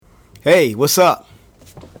Hey, what's up?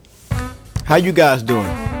 How you guys doing?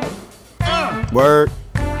 Word.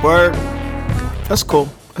 That's cool.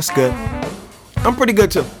 That's good. I'm pretty good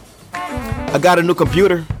too. I got a new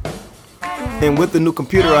computer. And with the new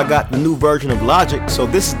computer, I got the new version of Logic. So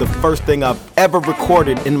this is the first thing I've ever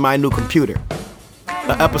recorded in my new computer.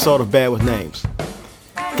 An episode of Bad with Names.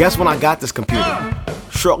 Guess when I got this computer?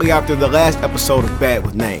 Shortly after the last episode of Bad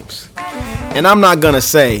with Names. And I'm not gonna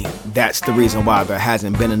say that's the reason why there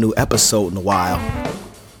hasn't been a new episode in a while.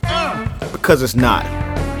 Because it's not.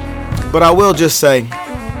 But I will just say,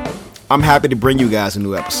 I'm happy to bring you guys a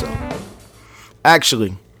new episode.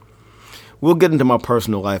 Actually, we'll get into my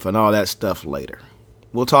personal life and all that stuff later.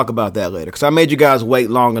 We'll talk about that later. Because I made you guys wait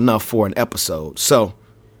long enough for an episode. So,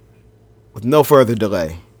 with no further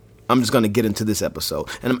delay, I'm just gonna get into this episode.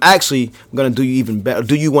 And I'm actually gonna do you even better.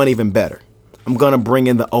 Do you one even better? I'm gonna bring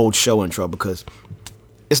in the old show intro because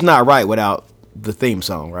it's not right without the theme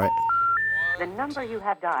song, right? The number you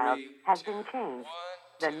have dialed has been changed.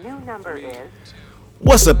 The new number is...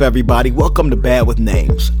 What's up, everybody? Welcome to Bad with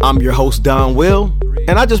Names. I'm your host, Don Will,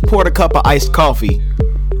 and I just poured a cup of iced coffee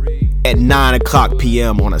at 9 o'clock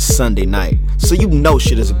p.m. on a Sunday night. So you know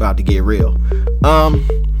shit is about to get real.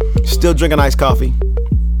 Still drinking iced coffee.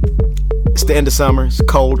 It's the end of summer. It's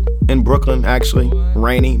cold in Brooklyn, actually.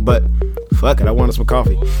 Rainy, but fuck it, I wanted some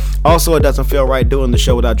coffee. Also, it doesn't feel right doing the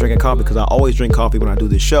show without drinking coffee because I always drink coffee when I do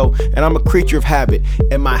this show. And I'm a creature of habit.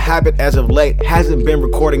 And my habit as of late hasn't been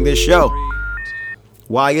recording this show.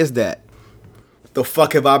 Why is that? What the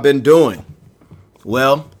fuck have I been doing?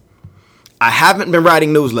 Well, I haven't been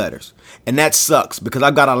writing newsletters. And that sucks because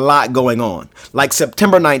I've got a lot going on. Like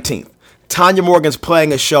September 19th. Tanya Morgan's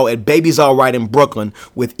playing a show at Baby's Alright in Brooklyn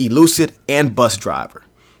with Elucid and Bus Driver.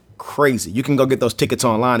 Crazy. You can go get those tickets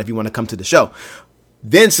online if you want to come to the show.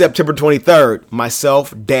 Then September 23rd,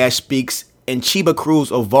 myself, Dash Speaks, and Chiba Cruz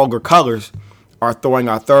of Vulgar Colors are throwing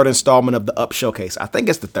our third installment of the Up Showcase. I think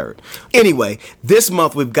it's the third. Anyway, this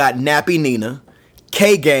month we've got Nappy Nina,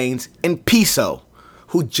 K Gaines, and Piso,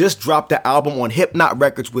 who just dropped the album on Hypnot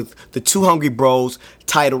Records with the Two Hungry Bros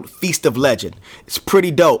titled Feast of Legend. It's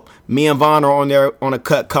pretty dope. Me and Vaughn are on there on a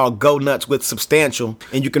cut called Go Nuts with Substantial,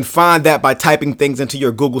 and you can find that by typing things into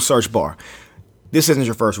your Google search bar. This isn't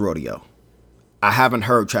your first rodeo. I haven't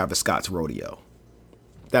heard Travis Scott's rodeo.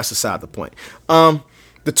 That's aside the point. The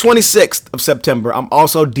 26th of September, I'm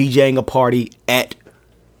also DJing a party at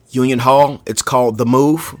Union Hall. It's called The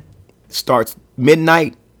Move. It starts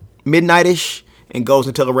midnight-ish. And goes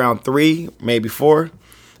until around 3, maybe 4.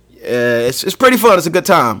 It's pretty fun. It's a good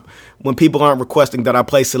time when people aren't requesting that I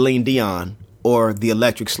play Celine Dion or The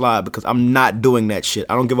Electric Slide because I'm not doing that shit.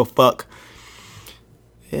 I don't give a fuck.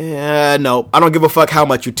 No, I don't give a fuck how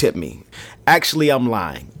much you tip me. Actually, I'm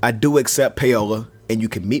lying. I do accept payola, and you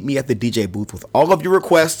can meet me at the DJ booth with all of your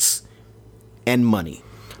requests and money.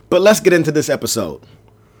 But let's get into this episode.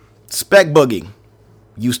 Spec Boogie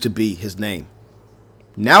used to be his name.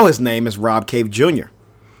 Now his name is Rob Cave Jr.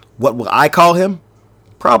 What will I call him?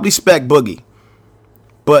 Probably Spec Boogie.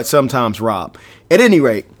 But sometimes Rob. At any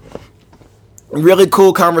rate, really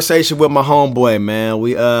cool conversation with my homeboy, man.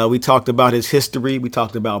 We talked about his history. We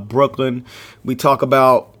talked about Brooklyn. We talked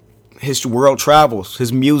about his world travels,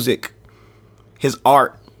 his music, his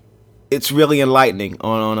art. It's really enlightening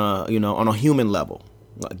on a human level.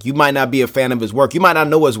 Like, you might not be a fan of his work. You might not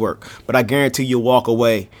know his work, but I guarantee you'll walk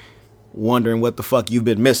away wondering what the fuck you've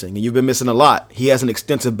been missing. And you've been missing a lot. He has an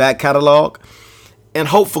extensive back catalog. And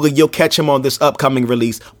hopefully you'll catch him on this upcoming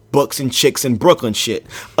release, Books and Chicks in Brooklyn shit.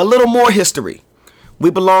 A little more history. We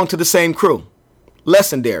belong to the same crew.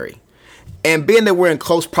 Legendary. And being that we're in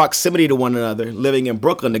close proximity to one another, living in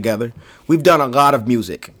Brooklyn together, we've done a lot of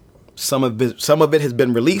music. Some of it has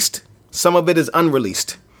been released. Some of it is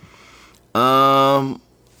unreleased. I'm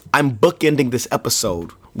bookending this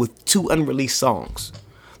episode with 2 unreleased songs.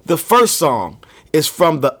 The first song is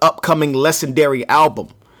from the upcoming Legendary album.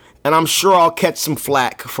 And I'm sure I'll catch some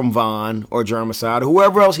flack from Vaughn or Germicide or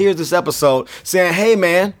whoever else hears this episode saying, hey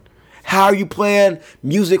man, how are you playing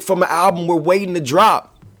music from an album we're waiting to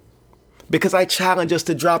drop? Because I challenge us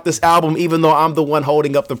to drop this album even though I'm the one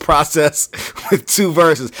holding up the process with 2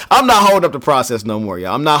 verses. I'm not holding up the process no more,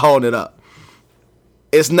 y'all. I'm not holding it up.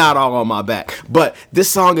 It's not all on my back. But this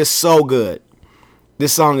song is so good.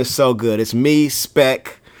 This song is so good. It's me,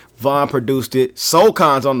 Spec. Vaughn produced it. Soul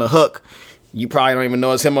Khan's on the hook. You probably don't even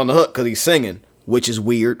know it's him on the hook because he's singing, which is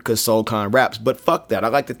weird because Soul Khan raps. But fuck that. I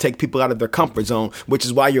like to take people out of their comfort zone, which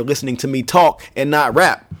is why you're listening to me talk and not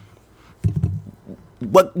rap.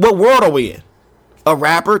 What world are we in? A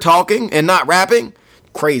rapper talking and not rapping?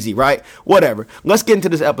 crazy, right? Whatever. Let's get into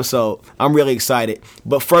this episode. I'm really excited.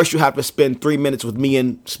 But first, you have to spend 3 minutes with me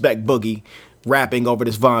and Spec Boogie rapping over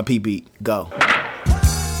this Von P beat. Go.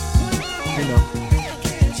 You know.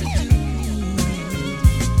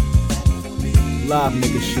 Live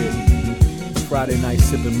nigga shit. Friday night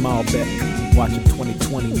sipping Malbec. Watching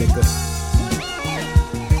 2020, nigga.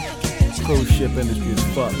 Cruise ship industry is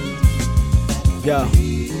fuck. Yo.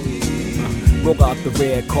 Roll out the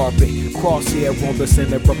red carpet. Crosshair on the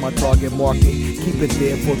center of my target market. Keep it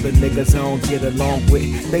there for the niggas I don't get along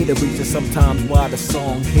with. They the reason sometimes why the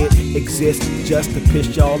song hit exists just to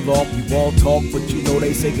piss y'all off. You all talk, but you know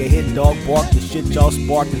they say a hit dog bark. The shit y'all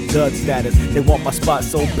spark the dud status. They want my spot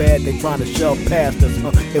so bad they trying to shove past us.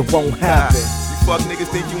 It won't happen. Fuck niggas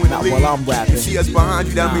think you in the league. While I'm rapping. You see us behind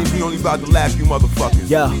you, that means we only about to laugh, you motherfuckers.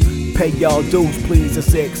 Yeah, pay y'all dues, please, and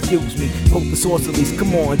say excuse me. Quote the source at least,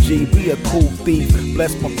 come on, G, be a cool thief.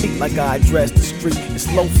 Bless my feet like I address the street. It's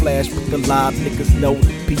slow flash, but the live niggas know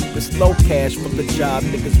the beat. It's slow cash from the job,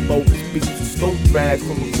 niggas bogus beats. It's slow drag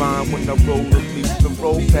from a vine when I roll a leaf. The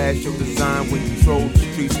road past your design when you troll the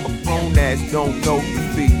streets. My phone ass don't know the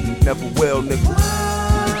feet. Never will, nigga.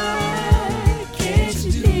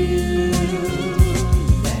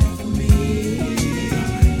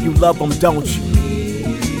 You love them, don't you?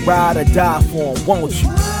 Ride or die for them, won't you?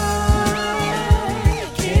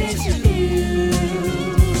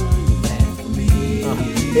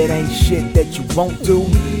 It ain't shit that you won't do.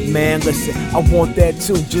 Man, listen, I want that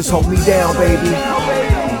too. Just hold me down, baby.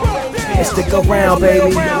 And stick around,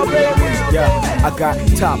 baby. Yeah, I got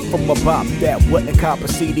top from a bop that wouldn't cop a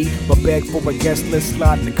CD, but beg for a guest list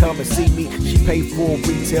slot to come and see me. She paid full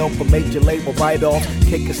retail for major label write-offs,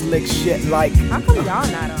 kicking slick shit like. How come y'all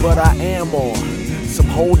not on? But I am on some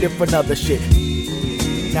whole different other shit.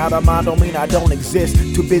 Now the mind don't mean I don't exist.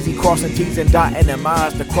 Too busy crossing T's and dotting them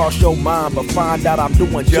I's to cross your mind, but find out I'm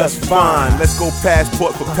doing just fine. Let's go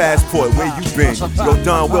passport for passport. Where you been? Yo,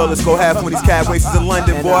 Don Will, let's go half one of these cab races in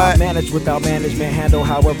London, and boy. I manage without management, handle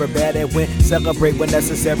however bad it went. Celebrate when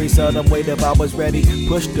necessary, seldom wait if I was ready.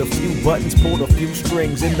 Pushed a few buttons, pulled a few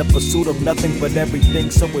strings in the pursuit of nothing but everything,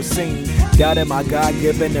 so it seemed. Doubted my God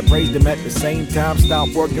given and praised him at the same time.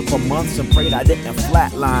 Stopped working for months and prayed I didn't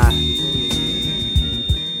flatline.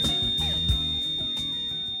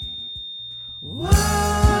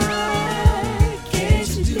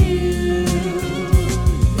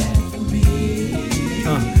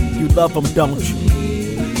 You love them, don't you?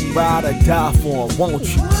 Ride or die for them, won't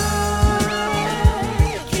you?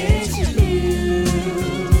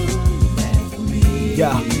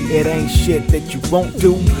 Yeah, it ain't shit that you won't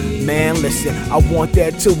do. Man, listen, I want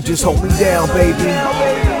that too. Just hold me down, baby.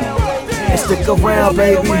 And stick around,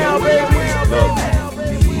 baby. Look.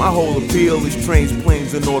 My whole appeal is trains,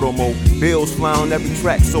 planes, and automobiles. Fly on every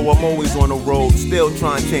track, so I'm always on the road. Still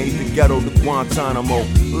trying to change the ghetto to Guantanamo.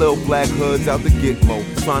 Little black hoods out the Gitmo,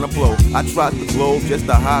 trying to blow. I trot the globe just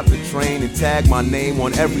to hop the train and tag my name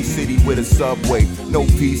on every city with a subway. No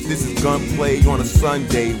peace, this is gunplay on a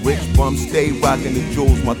Sunday. Rich bum stay rocking the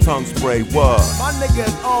jewels, my tongue spray. What? My nigga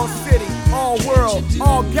is all city, all world,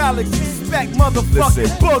 all galaxy, Spec motherfucking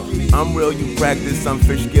Boogie. I'm real, you practice, I'm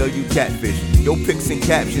fish scale, you catfish. Your pics and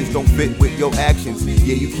captions don't fit with your actions.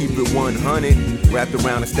 Yeah, you keep it 100. Wrapped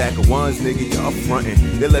around a stack of ones, nigga, y'all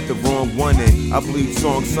frontin'. They let the wrong one in. I believe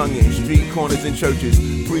songs sung in street corners and churches.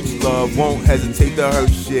 Preach love, won't hesitate to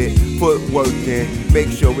hurt shit. Put work in, make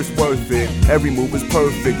sure it's worth it. Every move is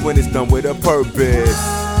perfect when it's done with a purpose.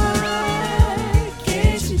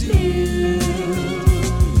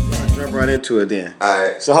 Jump right into it then.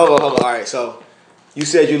 Alright. So hold on. Alright, so you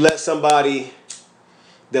said you let somebody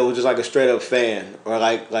that was just like a straight up fan, or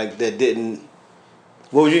like that didn't.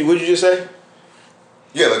 What would you just say?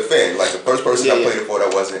 Yeah, like fan, like the first person Yeah, I yeah. played it for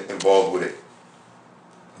that wasn't involved with it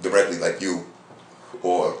directly, like you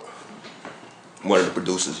or one of the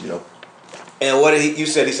producers, you know. And what did you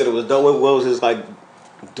said? He said it was dope. What was his like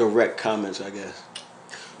direct comments? I guess.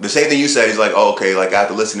 The same thing you said. He's like, oh, okay, like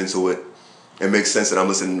after listening to it, it makes sense that I'm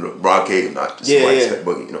listening to Broadcade, not just somebody Spec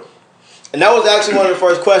Boogie, you know. And that was actually one of the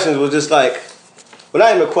first questions. Was just like, well,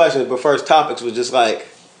 not even questions, but first topics was just like,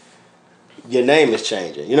 your name is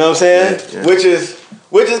changing. You know what I'm saying? Yeah. Which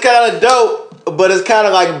is kind of dope, but it's kind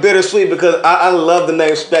of like bittersweet because I love the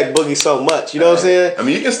name Spec Boogie so much. You know what I'm saying? I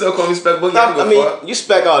mean, you can still call me Spec Boogie. I mean, you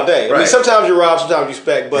Spec all day. I mean, Right. sometimes you Rob, sometimes you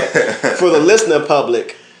Spec, but for the listener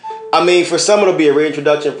public, I mean, for some it'll be a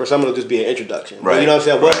reintroduction, for some it'll just be an introduction. But Right. you know what I'm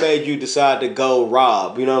saying? What Right. made you decide to go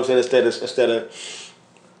Rob? You know what I'm saying? Instead of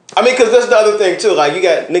I mean, because that's the other thing too. Like, you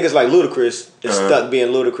got niggas like Ludacris is stuck being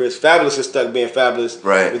Ludacris. Fabulous is stuck being Fabulous.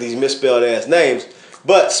 Right. With these misspelled ass names.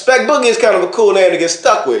 But Spec Boogie is kind of a cool name to get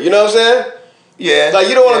stuck with. You know what I'm saying? Yeah. Like,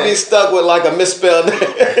 you don't want to be stuck with, like, a misspelled name.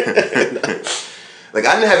 Like,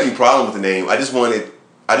 I didn't have any problem with the name. I just want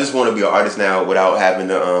to be an artist now without having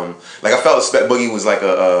to, like, I felt Spec Boogie was like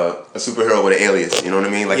a superhero with an alias, you know what I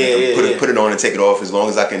mean? Like, put it on and take it off. As long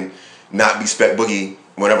as I can not be Spec Boogie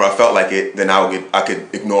whenever I felt like it, then I could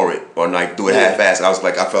ignore it or, like, do it half-assed. I felt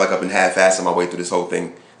like I've been half-assing my way through this whole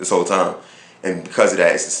thing, this whole time. And because of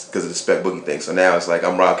that, it's because of the Spec Boogie thing. So now it's like,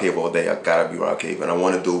 I'm Rob Cave all day. I gotta be Rob Cave. And I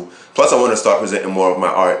want to plus I want to start presenting more of my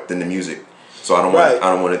art than the music. So I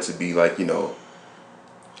don't want it to be like, you know,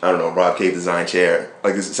 I don't know, Rob Cave design chair.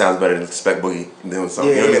 Like, this sounds better than Spec Boogie. Doing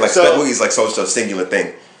something. You know what I mean? Like, Spec Boogie is like such a singular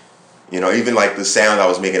thing. You know, even like the sound I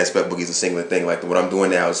was making at Spec Boogie is a singular thing. Like, what I'm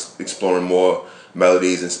doing now is exploring more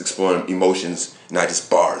melodies and exploring emotions, not just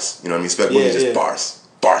bars. You know what I mean? Spec Boogie is just bars.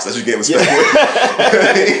 That's what you get with Spec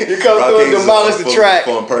Boogie. You come through and demolish the track.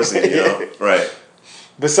 Fun person, you know? Right.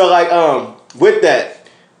 But so, like, with that,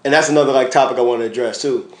 and that's another, like, topic I want to address,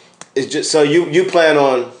 too. It's just, so you plan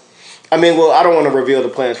on, I mean, well, I don't want to reveal the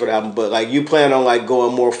plans for the album, but, like, you plan on, like,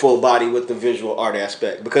 going more full body with the visual art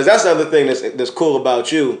aspect. Because that's the other thing that's cool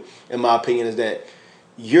about you, in my opinion, is that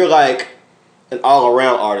you're, like, an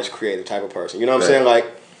all-around artist, creative type of person. You know what I'm saying?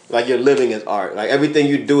 Like you're living as art. Like, everything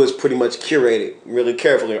you do is pretty much curated really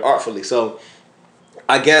carefully and artfully. So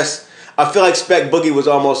I guess I feel like Spec Boogie was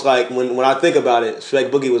almost like, when I think about it,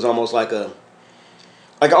 Spec Boogie was almost like an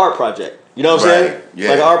art project. You know what I'm saying? Yeah.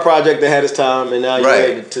 Like an art project that had its time, and now you're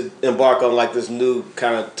ready to embark on like this new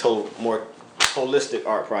kind of more holistic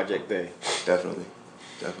art project thing. Definitely.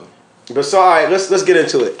 But so, all right, let's get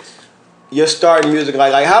into it. You're starting music.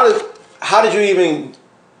 Like how did you even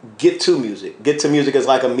get to music? Get to music as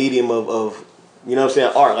like a medium of you know what I'm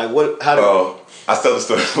saying, art. Like I tell the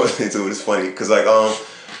story one thing too. It's funny because all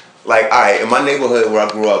right, in my neighborhood where I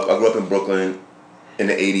grew up in Brooklyn in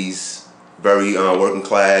the '80s, very working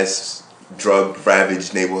class, drug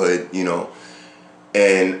ravaged neighborhood, you know,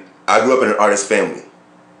 and I grew up in an artist family.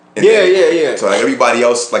 Yeah. So like everybody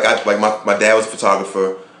else, my dad was a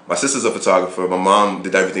photographer, my sister's a photographer, my mom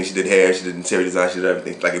did everything. She did hair, she did interior design, she did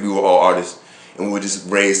everything. Like, we were all artists. And we were just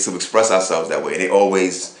raised to express ourselves that way. And they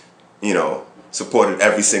always, you know, supported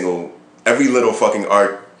every little fucking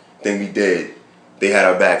art thing we did. They had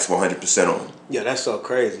our backs 100% on. Yeah, that's so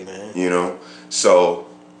crazy, man. You know? So,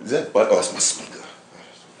 is that but? Oh, it's my speaker.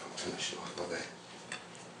 Turn this shit off. Okay.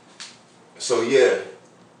 So, yeah.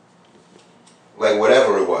 Like,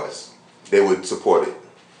 whatever it was, they would support it.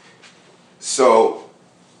 So,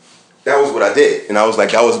 that was what I did, and I was like,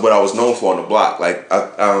 that was what I was known for on the block. Like,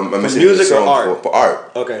 I'm music or art? For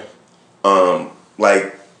art. Okay.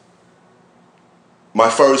 Like, my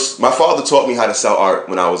father taught me how to sell art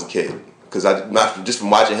when I was a kid, because just from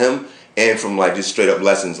watching him and from like just straight up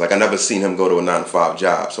lessons. Like, I never seen him go to a 9-to-5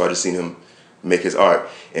 job, so I just seen him make his art.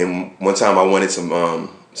 And one time I wanted some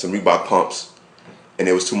Reebok pumps. And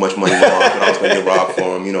there was too much money involved, but I was gonna get robbed for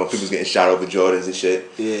them. You know, people was getting shot over Jordans and shit.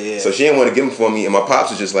 Yeah. So she didn't want to give them for me, and my pops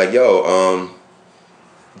was just like, "Yo,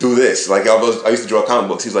 do this." Like, I used to draw comic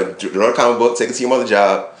books. He was like, "Draw a comic book, take it to your mother's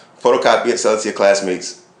job, photocopy it, sell it to your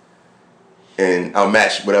classmates, and I'll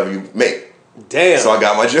match whatever you make." Damn. So I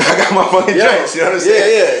got my fucking joints. You know what I'm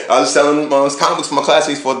saying? Yeah. I was selling comic books for my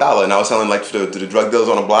classmates for $1, and I was selling like to the drug dealers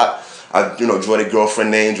on the block. I draw their girlfriend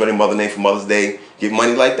name, draw their mother name for Mother's Day, get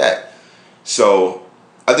money like that. So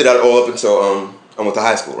I did that all up until I went to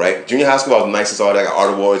high school, right? Junior high school, I was the nicest artist. I got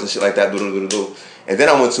art awards and shit like that. And then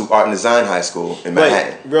I went to art and design high school in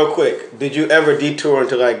Manhattan. Wait, real quick, did you ever detour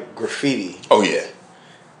into like graffiti? Oh yeah.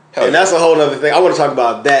 That's a whole other thing. I want to talk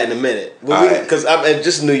about that in a minute. Because I'm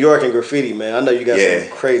just New York and graffiti, man. I know you got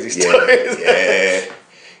some crazy stories.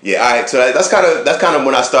 Yeah. All right. So that's kind of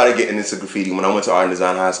when I started getting into graffiti, when I went to art and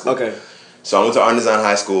design high school. Okay. So I went to art and design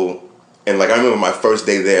high school. And like, I remember my first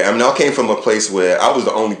day there. I mean, I came from a place where I was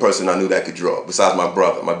the only person I knew that could draw, besides my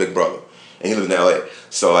brother, my big brother, and he lived in LA.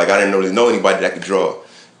 So like, I didn't really know anybody that could draw.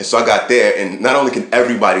 And so I got there, and not only can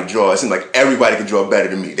everybody draw, it seemed like everybody could draw better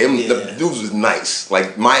than me. The dudes was nice,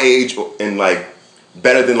 like my age, and like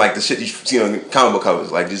better than like the shit you see on comic book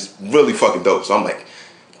covers, like just really fucking dope. So I'm like,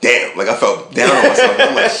 damn, like I felt down on myself.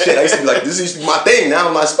 I'm like, shit, I used to be like, this used to be my thing. Now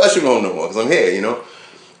I'm not special no more because I'm here, you know.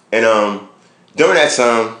 And during that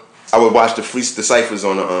time, I would watch the ciphers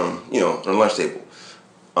on the on the lunch table.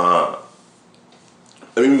 Let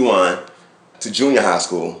me rewind to junior high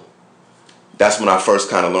school. That's when I first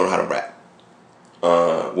kind of learned how to rap.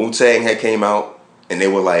 Wu-Tang had came out, and they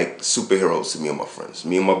were like superheroes to me and my friends.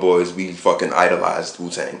 Me and my boys, we fucking idolized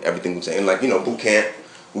Wu-Tang, everything Wu-Tang. And like, boot camp,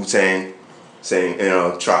 Wu-Tang, saying,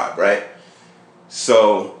 Tribe, right?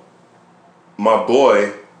 So my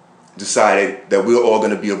boy decided that we were all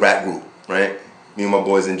gonna be a rap group, right? Me and my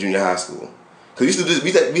boys in junior high school. Cause we used to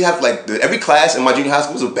do this, we have like every class in my junior high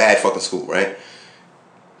school was a bad fucking school, right?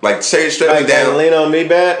 Like straight up and down. Lean on me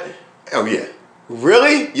bad? Oh yeah.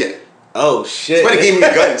 Really? Yeah. Oh shit. Somebody gave me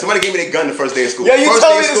a gun. Somebody gave me their gun the first day of school. Yeah, you first tell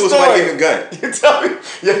day me of the school, story. somebody gave me a gun. You tell me.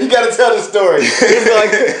 Yeah, you gotta tell the story.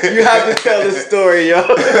 It's like you have to tell the story, yo.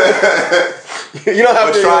 You don't have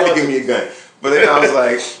I to tried to give me a gun, but then I was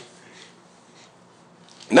like,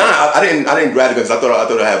 nah, I didn't grab the gun because I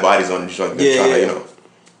thought I had bodies on it, just like Yeah. you know.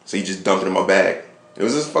 So you just dumped it in my bag. It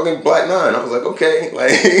was this fucking black 9. I was like, okay,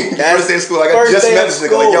 like first day of school, like I just met this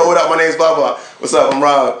nigga, like, yo, what up? My name's blah blah. What's up? I'm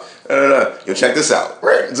Rob. Yo, check this out.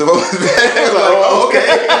 Right. So I was like, oh,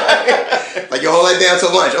 okay. Like, yo, hold that down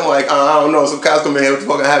till lunch. I'm like, I don't know. Some cows come in here. What the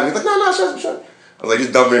fuck happened? He's like, no, shut. I was like,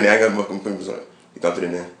 just dump it in there. I got fucking papers on it. He dumped it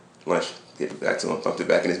in there. Lunch. Gave it back to him. Dumped it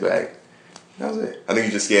back in his bag. That was it. I think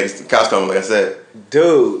he just scared the cows coming, like I said.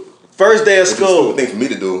 Dude, first day of It's a school. stupid thing for me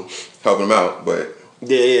to do, helping him out, but.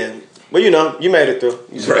 Yeah. Well, you know, you made it through.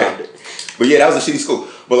 You survived it. But yeah, that was a shitty school.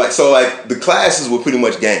 But like, so like, the classes were pretty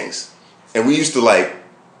much gangs. And we used to like,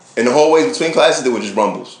 in the hallways between classes, there were just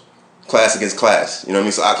rumbles. Class against class. You know what I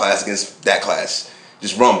mean? So our class against that class.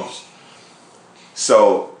 Just rumbles.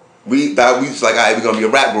 So we was like, all right, we're going to be a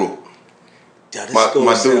rap group. Yo,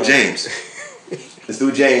 My dude James. This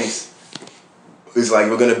dude James is like,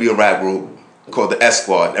 we're going to be a rap group called the S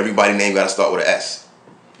Squad. Everybody's name got to start with an S.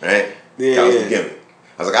 Right? Yeah. That was the gimmick.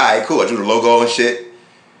 I was like, all right, cool. I drew the logo and shit.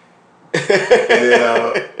 And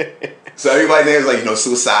then, so everybody's name was like, you know,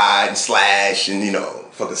 Suicide and Slash and, you know,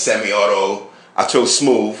 fucking Semi-Auto. I chose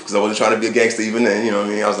Smooth because I wasn't trying to be a gangster even then, you know what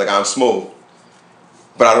I mean? I was like, I'm smooth.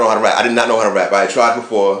 But I don't know how to rap. I did not know how to rap. I had tried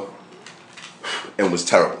before and was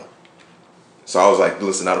terrible. So I was like,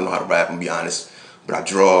 listen, I don't know how to rap, I'm gonna be honest. But I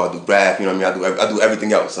draw, I do rap, you know what I mean? I do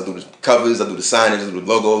everything else. I do the covers, I do the signage, I do the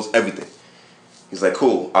logos, everything. He's like,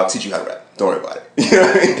 cool, I'll teach you how to rap. Don't worry about it. You know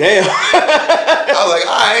what I mean? Damn. I was like,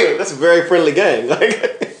 all right. That's a very friendly gang.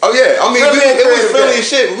 Like, oh yeah, I mean, it was friendly as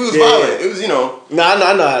shit, but we was violent. Yeah. It was, you know. No,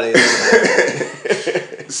 I know how it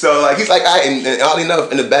is. So like, he's like, all right, and oddly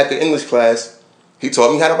enough, in the back of English class, he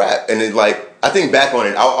taught me how to rap. And it like, I think back on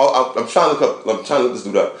it, I'm trying to look this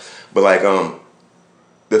dude up. But like,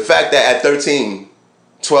 the fact that at 13,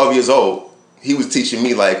 12 years old, he was teaching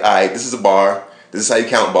me like, all right, this is a bar. This is how you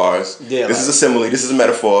count bars. Yeah, this is a simile. This is a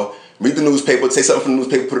metaphor. Read the newspaper. Say something from the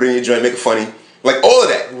newspaper. Put it in your joint. Make it funny. Like all of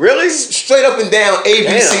that. Really? Straight up and down.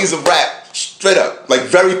 ABCs of rap. Straight up. Like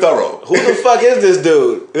very thorough. Who the fuck is this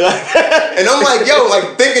dude? And I'm like, yo,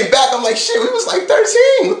 like thinking back, I'm like, shit, we was like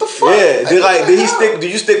 13. What the fuck? Yeah.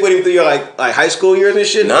 Did you stick with him through your like high school years and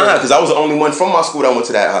shit? Nah, because I was the only one from my school that went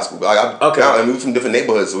to that high school. Like, Okay. And we were from different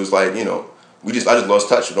neighborhoods. So it was like, you know, I just lost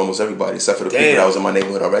touch with almost everybody except for the people that was in my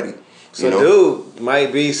neighborhood already. So dude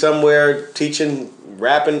might be somewhere teaching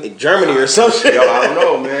rapping in Germany or some shit. Yo, I don't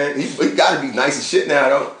know, man. He gotta be nice as shit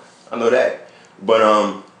now. I know that. But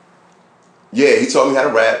yeah, he taught me how to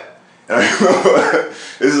rap. And I remember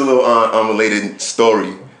this is a little unrelated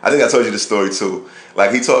story. I think I told you the story too.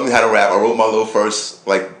 Like he taught me how to rap. I wrote my little first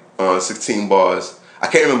 16 bars. I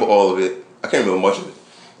can't remember all of it. I can't remember much of it.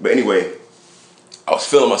 But anyway, I was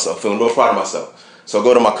feeling myself, feeling real proud of myself. So I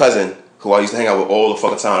go to my cousin, who I used to hang out with all the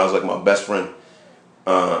fucking time. I was like my best friend.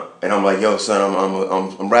 And I'm like, yo, son,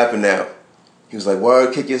 I'm rapping now. He was like,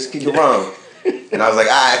 word, kick your rhyme. And I was like,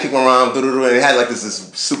 I kick my rhyme. And it had like this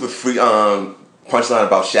super free punchline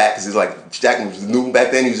about Shaq, because he's like, Shaq was new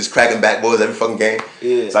back then. He was just cracking backboards every fucking game.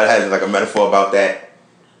 Yeah. So I had like a metaphor about that.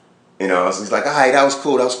 You know, so he's like, all right, that was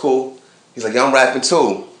cool. He's like, yo, I'm rapping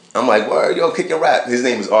too. I'm like, word, yo, kick your rap. His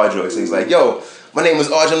name is Audroy. So he's like, yo, my name is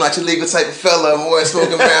Audroy, I'm not your legal type of fella. I'm always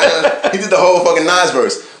smoking around. He did the whole fucking Nas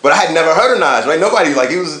verse. But I had never heard of Nas, right? Nobody, like,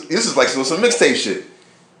 this was like some mixtape shit.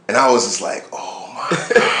 And I was just like, oh my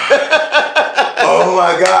God. Oh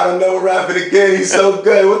my God, I'm never rapping again. He's so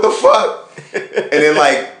good. What the fuck? And then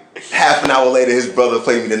like, half an hour later, his brother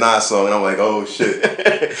played me the Nas song, and I'm like, oh shit.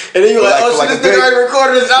 And then you're like, oh shit, this nigga already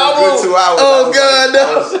recorded this album? For 2 hours. Oh God,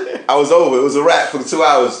 no. I was over. It was a wrap for 2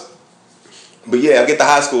 hours. But yeah, I get to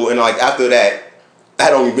high school, and like after that, I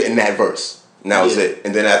had only written that verse, and that was it.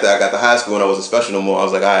 And then after I got to high school and I wasn't special no more, I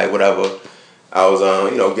was like, all right, whatever. I was,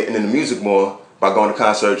 getting into music more by going to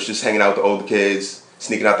concerts, just hanging out with the older kids,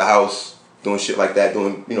 sneaking out the house, doing shit like that,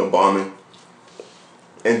 doing, bombing.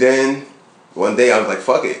 And then one day I was like,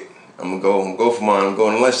 fuck it. I'm gonna go for mine. I'm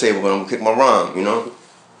going to the lunch table, but I'm gonna kick my rhyme,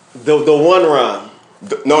 The one rhyme.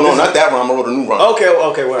 No, not that rhyme. I wrote a new rhyme. Okay,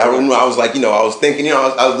 whatever. I was like, I was thinking,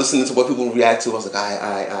 I was listening to what people would react to. I was like,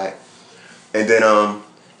 all right. And then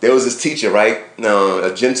there was this teacher, right?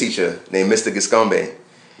 A gym teacher named Mr. Giscombe.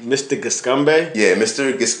 Mr. Giscombe? Yeah,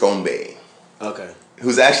 Mr. Giscombe. Okay.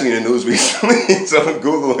 who's actually in the news recently. So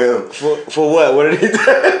Google him. For what? What did he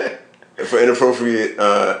do? For inappropriate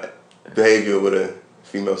behavior with a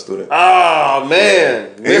female student. Oh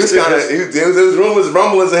man, yeah. It was kind of. There was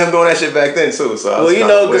rumblings of him doing that shit back then too. So well, you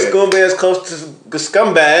know, Gascumba is close to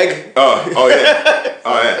Scumbag. Oh yeah,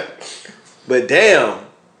 oh yeah. But damn,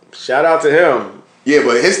 shout out to him. Yeah,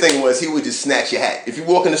 but his thing was he would just snatch your hat. If you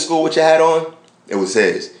walk into school with your hat on, it was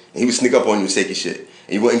his, and he would sneak up on you and take your shit,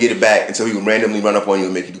 and you wouldn't get it back until he would randomly run up on you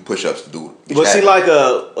and make you do push-ups to do it. Was he like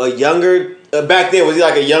a younger back then? Was he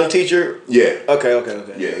like a young teacher? Yeah.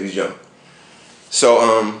 Okay. Yeah, he was young.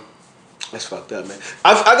 So that's fucked up, man.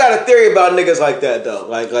 I got a theory about niggas like that though,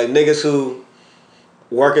 like niggas who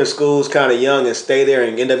work in schools kind of young and stay there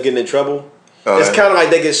and end up getting in trouble. It's kind of like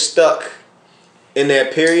they get stuck in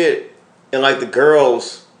that period, and like the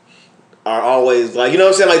girls are always like, you know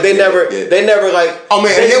what I'm saying? Like they never like. Oh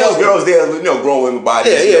man, and there was girls there, you know, growing with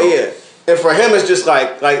bodies. Yeah. And for him, it's just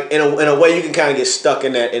like in a way you can kind of get stuck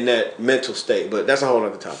in that mental state. But that's a whole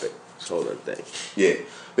other topic. It's a whole other thing. Yeah,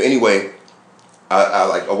 but anyway,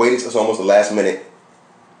 I waited till almost the last minute.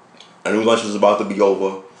 I knew lunch was about to be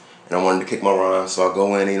over, and I wanted to kick my rhyme, so I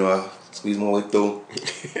go in, you know, I squeeze my way through.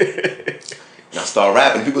 And I started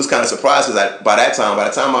rapping. People was kind of surprised because by the time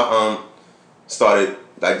I started,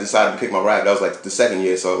 like decided to pick my rap, that was like the second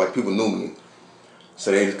year, so like people knew me.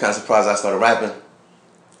 So they was kind of surprised I started rapping.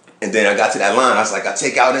 And then I got to that line, I was like, I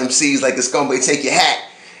take out MCs like the Scumbag take your hat.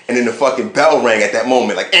 And then the fucking bell rang at that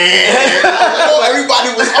moment, like, everybody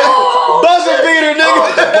was, buzzer beater,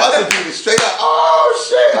 nigga. The buzzer beater, straight up,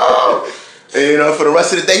 shit, And you know, for the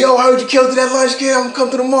rest of the day, yo, I heard you killed it at lunch, kid. I'm gonna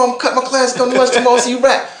come to the mall, I'm cut my class, come to lunch tomorrow, see you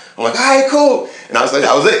rap. I'm like, all right, cool. And I was like,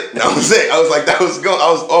 that was it. I was like, that was go.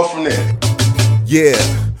 I was off from there. Yeah.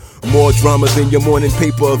 More drama than your morning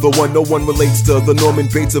paper, the one no one relates to, the Norman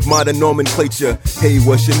Bates of modern nomenclature. Hey,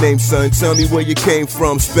 what's your name, son? Tell me where you came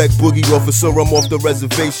from. Spec Boogie officer, I'm off the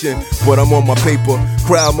reservation, but I'm on my paper.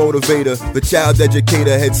 Crowd motivator, the child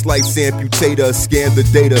educator, head slice amputator, scan the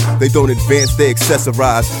data. They don't advance, they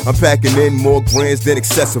accessorize. I'm packing in more grands than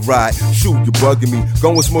accessorize. Shoot, you bugging me.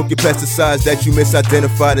 Go and smoke your pesticides that you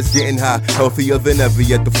misidentified as getting high. Healthier than ever,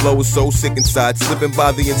 yet the flow is so sick inside. Slipping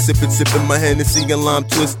by the insipid, sipping my Hennessy and lime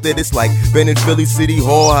twisted. It's like Ben in Philly City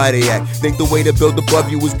Hall, how they act. Think the way to build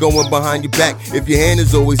above you is going behind your back. If your hand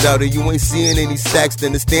is always out and you ain't seeing any stacks,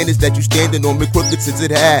 then the standards that you standing on been crooked since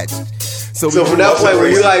it hatched. So from that point, were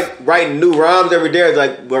you like writing new rhymes every day, or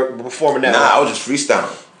like performing that? Nah, I was just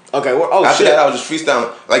freestyling. Okay, after that, I was just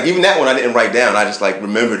freestyling. Like even that one, I didn't write down. I just like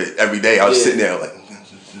remembered it every day. I was sitting there like,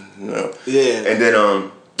 you know. Yeah. And then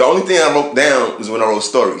the only thing I wrote down was when I wrote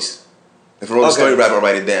stories. If I wrote a story rap, I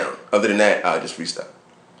write it down. Other than that, I just freestyle.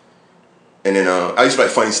 And then I used to write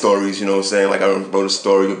funny stories, you know what I'm saying? Like I wrote a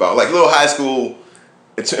story about like little high school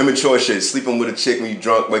immature shit, sleeping with a chick when you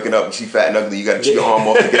drunk, waking up and she fat and ugly, you gotta keep your arm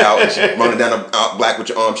off to get out, and she running down a block with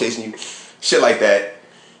your arm chasing you, shit like that.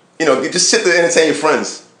 You know, just sit there and entertain your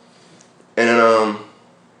friends. And then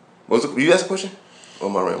you asked a question? Or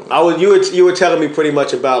am I rambling? You were telling me pretty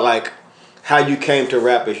much about like how you came to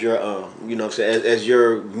rap as your you know what I'm saying, as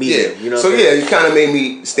your medium. Yeah. You know so yeah, it kinda made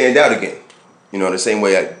me stand out again. You know, the same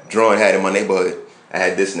way drawing had in my neighborhood, I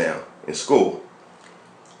had this now in school.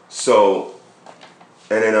 So,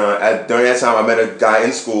 and then during that time, I met a guy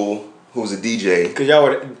in school who was a DJ. Cause y'all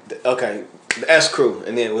were the S Crew,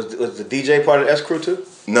 and then was the DJ part of the S Crew too?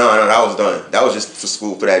 No, that was done. That was just for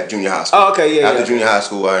school, for that junior high school. Oh, okay, yeah. After junior high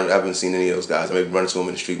school, I haven't seen any of those guys. I maybe run into them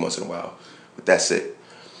in the street once in a while, but that's it.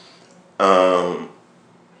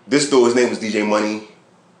 This dude, his name was DJ Money,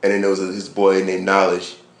 and then there was his boy named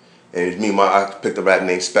Knowledge. And I picked a rap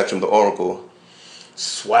named Spectrum the Oracle.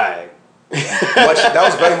 Swag. That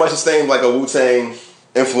was very much the same, like a Wu-Tang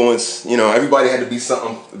influence. You know, everybody had to be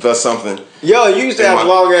something. Yo, you used to have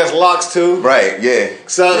long ass locks too. Right, yeah.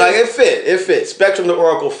 So like it fit. Spectrum the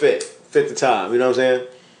Oracle fit the time. You know what I'm saying?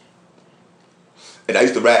 And I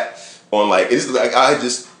used to rap on like I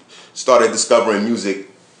just started discovering music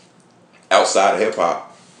outside of hip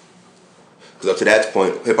hop. Because up to that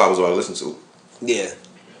point, hip hop was what I listened to. Yeah.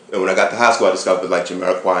 And when I got to high school, I discovered like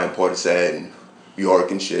Jamiroquai and Portishead and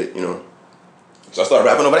Bjork and shit, you know. So I started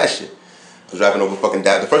rapping over that shit. I was rapping over fucking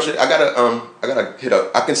that. The first shit I gotta hit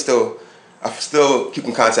up. I still keep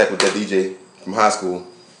in contact with that DJ from high school.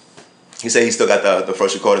 He said he still got the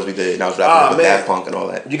first recordings we did, and I was rapping over Daft Punk and all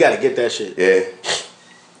that. You gotta get that shit. Yeah.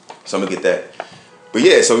 So I'm gonna get that. But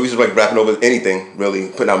yeah, so we was like rapping over anything, really,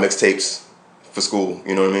 putting out mixtapes for school,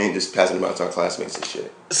 you know what I mean? Just passing them out to our classmates and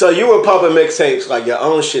shit. So you were pumping mixtapes like your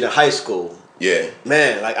own shit in high school. Yeah.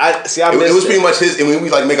 Man, like I missed it. It was pretty much his, and we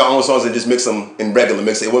like make our own songs and just mix them in regular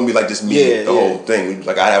mix. It wouldn't be like just me, the whole thing.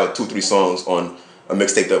 Like I'd have 2-3 songs on a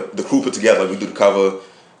mixtape the crew put together. Like we do the cover,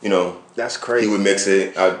 you know. That's crazy. He would mix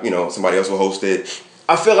it. Somebody else would host it.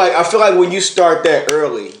 I feel like when you start that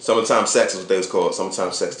early. Summertime Sex is what they was called.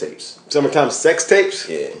 Summertime Sex Tapes. Summertime Sex Tapes?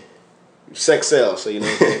 Yeah. Sex sells, so you know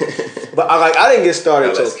what I'm saying? But I didn't get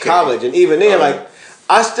started until college, and even then, like,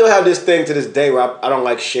 I still have this thing to this day where I don't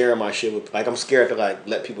like sharing my shit with, like, I'm scared to, like,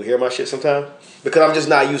 let people hear my shit sometimes because I'm just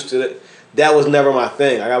not used to it. That was never my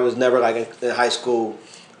thing. Like, I was never, like, in high school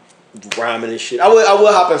rhyming and shit. I would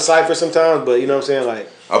hop in Cypher sometimes, but you know what I'm saying? Like,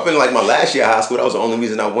 up in, like, my last year of high school, that was the only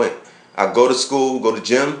reason I went. I go to school, go to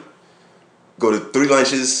gym, go to 3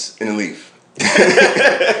 lunches, and then leave.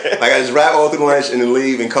 Like I just rap all through lunch and then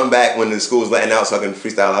leave and come back when the school was letting out so I can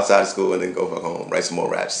freestyle outside of school and then go back home, write some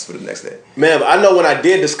more raps for the next day. Man, but I know when I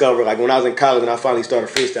did discover, like when I was in college and I finally started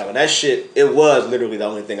freestyling, that shit, it was literally the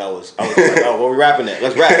only thing I was like, oh, well, we rapping that.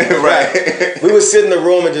 Let's rap. Right. We would sit in the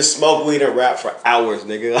room and just smoke weed and rap for hours,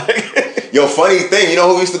 nigga. Like, yo, funny thing, you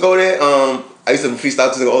know who used to go there? I used to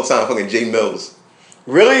freestyle to the all the time, fucking Jay Mills.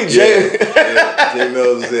 Really? Yeah, Jay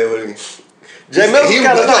Mills was there with me. Jay Mills was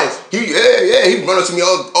kind of nice. He'd run up to me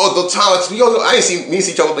all the time. I ain't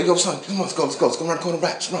see each other. Like, yo, son, come on, let's go. Let's go around the corner,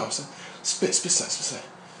 rap, son. Spit, son.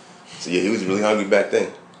 So yeah, he was really hungry back then.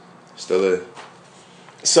 Still there.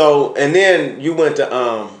 So, and then you went to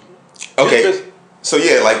okay. So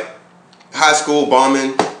yeah, like high school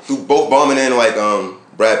bombing, through both bombing and like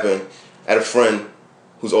rapping. I had a friend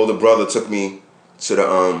whose older brother took me to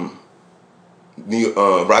the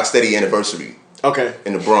Rocksteady anniversary. Okay.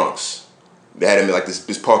 In the Bronx. They had him in like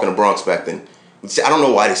this park in the Bronx back then. I don't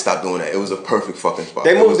know why they stopped doing that. It was a perfect fucking spot.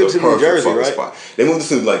 They moved it to New Jersey, right? Spot. They moved it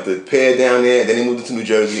to like the pier down there, and then they moved it to New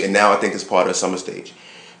Jersey, and now I think it's part of Summer Stage.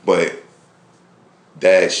 But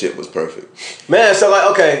that shit was perfect. Man, so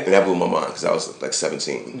like, okay. And that blew my mind because I was like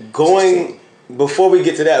 17. Before we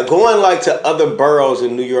get to that, going like to other boroughs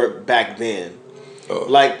in New York back then,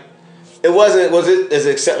 like, I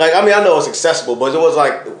know it's accessible, but it was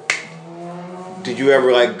like, did you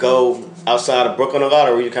ever like go outside of Brooklyn a lot,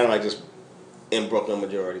 or were you kind of like just in Brooklyn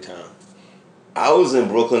majority of the time? I was in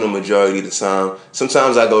Brooklyn the majority of the time.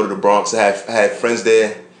 Sometimes I go to the Bronx. I had friends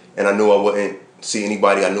there, and I knew I wouldn't see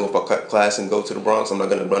anybody. I knew if I cut class and go to the Bronx, I'm not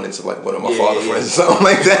gonna run into like one of my father friends or something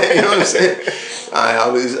like that. You know what I'm saying? I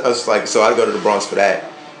was like, so I'd go to the Bronx for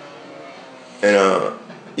that. And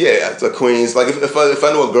to Queens. Like if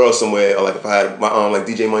I knew a girl somewhere, or like if I had my like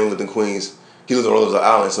DJ Money lived in Queens, he lived on Roosevelt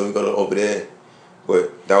Island, so we go over there.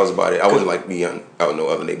 But that was about it. I wouldn't like be out in no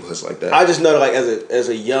other neighborhoods like that. I just know that like as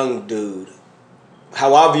a young dude,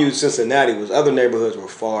 how I viewed Cincinnati was other neighborhoods were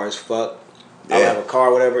far as fuck. I would have a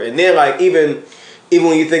car, whatever. And then like even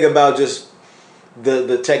when you think about just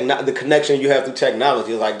the connection you have through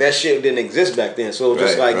technology, like that shit didn't exist back then. So it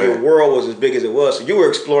was just your world was as big as it was. So you were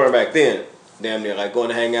exploring back then, damn near, like going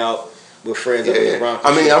to hang out with friends up in the Bronx.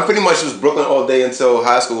 I mean, I pretty much was Brooklyn all day until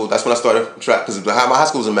high school. That's when I started trap because my high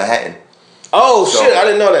school was in Manhattan. Oh shit! I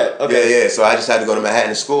didn't know that. Okay. Yeah. So I just had to go to Manhattan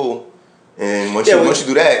to school, and once you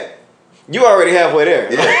do that, you already halfway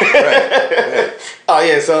there. Yeah, right. Oh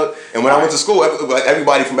yeah. So and when I went to school, like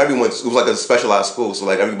everybody from everyone, it was like a specialized school. So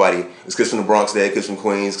like everybody, there's kids from the Bronx there, kids from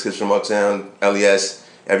Queens, kids from Uptown, LES,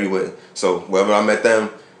 everywhere. So wherever I met them,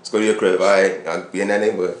 let's go to your crib. All right, I'll be in that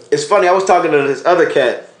neighborhood. It's funny. I was talking to this other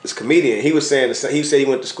cat, this comedian. He was saying he said he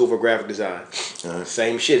went to school for graphic design.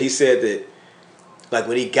 Same shit. He said that. Like,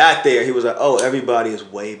 when he got there, he was like, oh, everybody is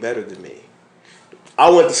way better than me. I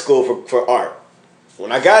went to school for art.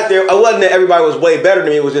 When I got there, it wasn't that everybody was way better than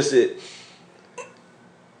me. It was just that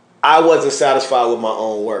I wasn't satisfied with my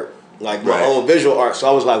own work, like my own visual art. So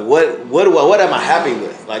I was like, what am I happy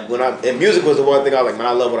with? Like, and music was the one thing I was like, man,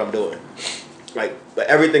 I love what I'm doing. Like, but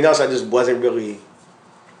everything else, I just wasn't really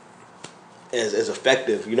as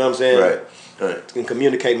effective. You know what I'm saying? Right. In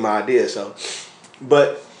communicating my ideas. So,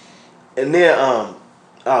 but, and then,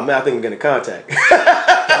 oh man, I think I'm getting contact.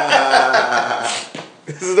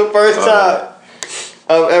 This is the first time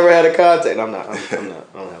I've ever had a contact. I'm not. I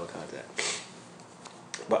don't have a contact.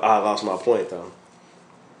 But I lost my point though.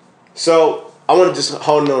 So I want to just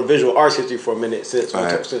hold on visual arts history for a minute since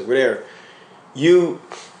we're there.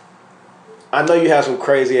 I know you have some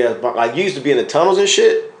crazy ass, like you used to be in the tunnels and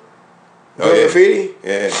shit. Graffiti.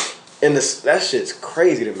 Yeah. And that shit's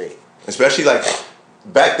crazy to me. Especially like.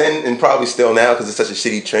 Back then, and probably still now, because it's such a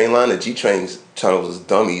shitty train line, the G-Train's tunnels is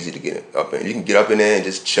dumb easy to get up in. You can get up in there and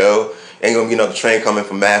just chill. Ain't gonna be another train coming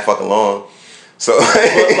from mad fucking long. So,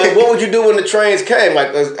 like, what would you do when the trains came?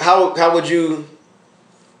 Like, how would you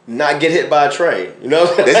not get hit by a train? You know,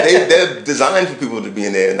 they're designed for people to be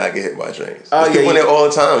in there and not get hit by trains. There's people in there all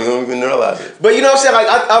the time. You don't even realize it. But you know what I'm saying? Like,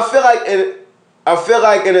 I feel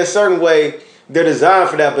like in a certain way, they're designed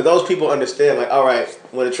for that, but those people understand, like, all right,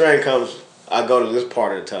 when the train comes, I go to this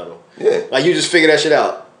part of the tunnel. Yeah. Like, you just figure that shit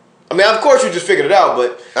out. I mean, of course you just figured it out,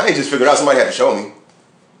 but... I ain't just figured it out. Somebody had to show me.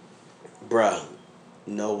 Bruh,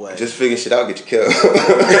 no way. Just figure shit out, get you killed.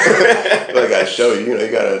 I gotta show you. You know,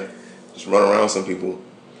 you gotta just run around some people.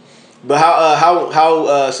 But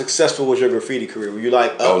how successful was your graffiti career? Were you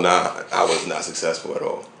like... Oh, nah. I was not successful at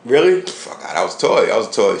all. Really? Fuck, I was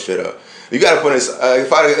a toy straight up. You gotta put in...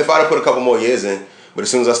 if I'd put a couple more years in, but as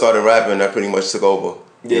soon as I started rapping, I pretty much took over.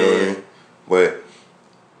 You know what I mean? But,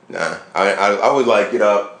 nah. I would, like, get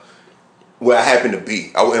up where I happened to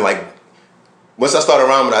be. I wouldn't, like... Once I started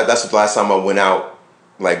rhyming, that's the last time I went out,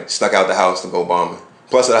 like, snuck out the house to go bombing.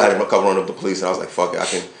 Plus, I had a couple run up the police, and I was like, fuck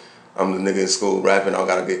it, I'm the nigga in school rapping, I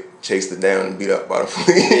gotta get chased down and beat up by the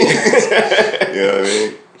police. You know what I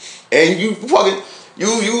mean? And you fucking,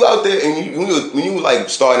 you out there, and when you like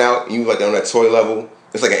starting out, and you like on that toy level,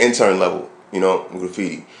 it's like an intern level, you know, in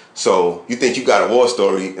graffiti. So you think you got a war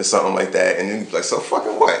story or something like that, and then you're like, so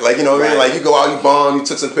fucking what? Like, you know what I mean? Like, you go out, you bomb, you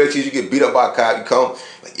took some pictures, you get beat up by a cop, you come,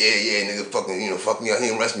 like, yeah, nigga, fucking, you know, fuck me out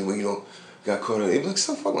here and arrest me, but you know, got caught in it. Like,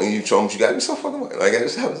 so fucking, and you show them what you got, you so fucking what? Like, it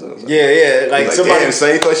just happens. Yeah, like somebody. Damn, son,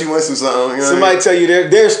 you thought you went through something. You know somebody tell you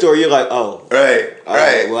their story, you're like, oh. Right.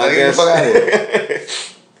 Well, like, I guess. Get the fuck out of here.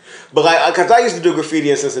 But like, cause I used to do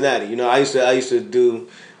graffiti in Cincinnati. You know, I used to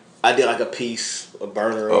did like a piece, a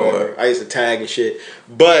burner or whatever. Right. I used to tag and shit.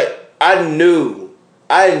 But I knew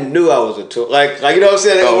I was a tool. Like you know what I'm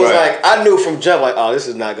saying? It was right. like, I knew from jump, like, oh, this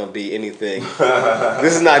is not gonna be anything.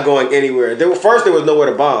 This is not going anywhere. First there was nowhere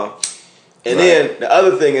to bomb. And then the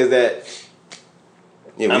other thing is that,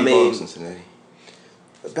 yeah, we bombed Cincinnati.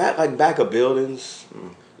 Back of buildings.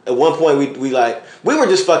 At one point we were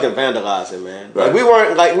just fucking vandalizing, man. Right.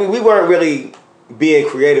 Like we weren't really being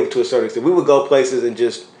creative to a certain extent. We would go places and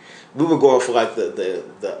we were going for like the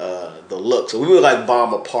look. So we would like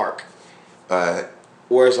bomb a park.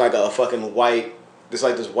 Where it's like a fucking white, it's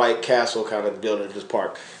like this white castle kind of building in this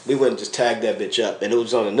park. We went and just tagged that bitch up, and it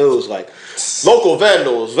was on the news like, local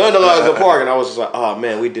vandals vandalized the park, and I was just like, oh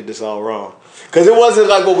man, we did this all wrong, because it wasn't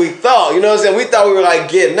like what we thought. You know what I'm saying? We thought we were like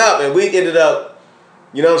getting up, and we ended up,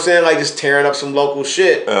 you know what I'm saying, like just tearing up some local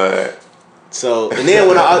shit. So, and then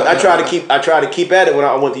when I tried to keep at it when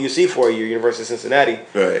I went to UC for a year, University of Cincinnati,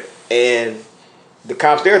 right, and the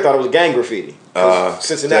cops there thought it was gang graffiti.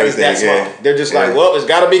 Cincinnati's that small. Yeah. They're just like, well, it's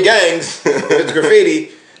got to be gangs. It's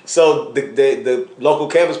graffiti. So the local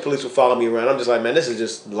campus police would follow me around. I'm just like, man, this is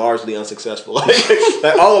just largely unsuccessful.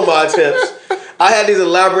 Like all of my attempts, I had these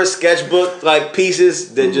elaborate sketchbook like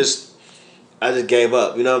pieces that I just gave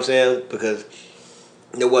up. You know what I'm saying? Because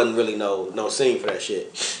there wasn't really no scene for that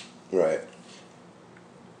shit. Right.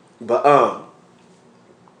 But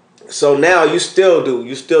so now you still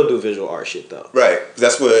do visual art shit though. Right.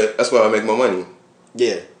 That's where I make my money.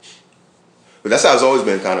 Yeah. But that's how it's always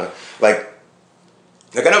been, kind of like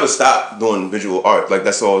I never stopped doing visual art. Like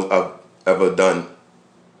that's all I've ever done.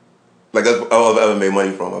 Like that's all I've ever made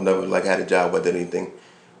money from. I've never like had a job where I did anything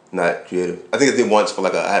not creative. I think I did once for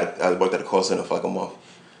like I worked at a call center for like a month.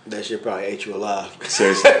 That shit probably ate you alive.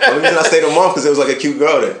 Seriously. The only reason I stayed a month because it was like a cute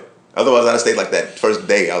girl there. Otherwise, I'd have stayed like that first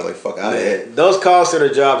day. I was like, fuck out of here. Those call center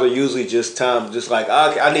jobs are usually just time, just like,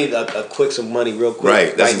 I need some money real quick.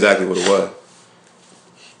 Right, that's exactly what it was.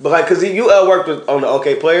 But like, cause you worked on the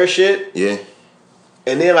OK Player shit. Yeah.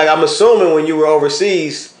 And then like, I'm assuming when you were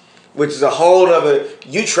overseas, which is a whole other,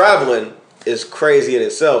 you traveling is crazy in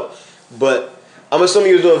itself. But I'm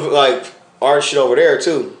assuming you were doing like art shit over there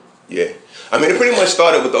too. Yeah. I mean, it pretty much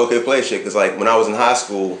started with the OK Player shit. Cause like when I was in high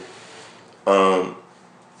school,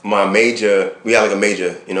 my major, we had like a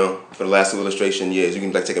major, you know, for the last 2 illustration years. You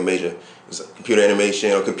can like take a major. It was like computer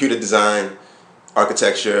animation or computer design,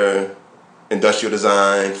 architecture, industrial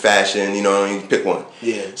design, fashion, you know, you pick one.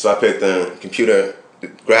 Yeah. So I picked computer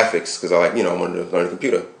graphics because I wanted to learn the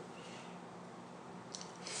computer.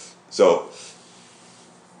 So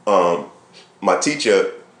my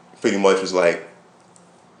teacher pretty much was like,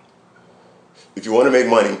 if you want to make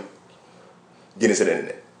money, get into the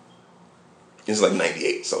internet. It's like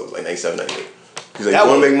 98, so it was like 97, 98. He's like, you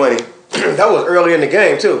want to make money? That was early in the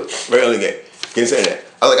game, too. Very early in the game. Get into the internet.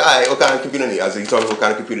 I was like, all right, what kind of computer do you need? I was like, you told me what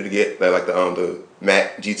kind of computer to get. Like the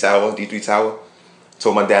Mac G Tower, D3 Tower.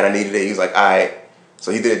 Told my dad I needed it. He was like, all right.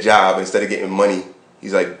 So he did a job. Instead of getting money,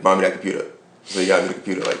 he's like, buy me that computer. So he got me the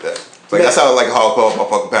computer like that. So like, that's how like hardcore my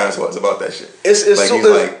fucking parents was about that shit. It's like, so he's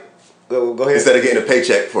like, go ahead. Instead of getting a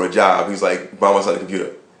paycheck for a job, he's like, buy my son a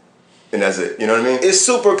computer. And that's it. You know what I mean? It's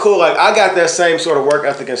super cool. Like, I got that same sort of work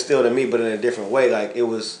ethic instilled in me, but in a different way. Like, it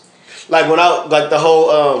was like when the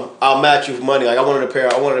whole I'll match you for money. Like, I wanted a pair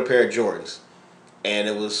of Jordans, and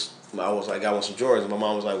it was I was like, I want some Jordans. And my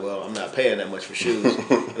mom was like, well, I'm not paying that much for shoes.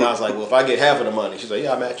 And I was like, well, if I get half of the money, she's like,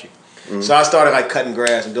 yeah, I'm at you. Mm-hmm. So I started like cutting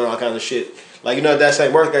grass and doing all kinds of shit. Like, you know, that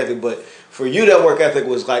same work ethic, but for you, that work ethic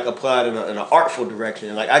was like applied in an artful direction.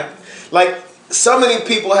 And like so many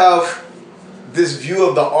people have this view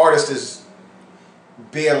of the artist as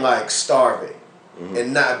being like starving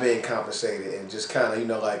and not being compensated and just kind of, you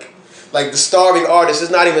know, like the starving artist is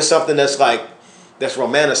not even something that's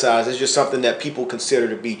romanticized. It's just something that people consider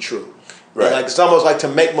to be true. Right. And like it's almost like to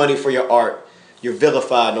make money for your art, you're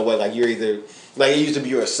vilified in a way. Like you're either like it used to be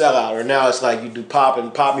you're a sellout, or now it's like you do pop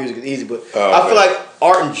and pop music is easy. But I feel like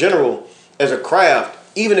art in general as a craft,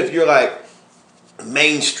 even if you're like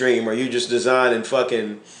mainstream or you just designing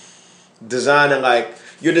like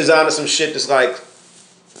you're designing some shit that's like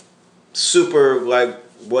super like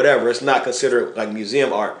whatever, it's not considered like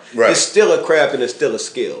museum art. Right. It's still a craft and it's still a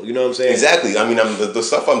skill. You know what I'm saying? Exactly. I mean, the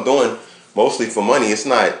stuff I'm doing mostly for money. It's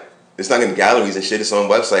not in galleries and shit. It's on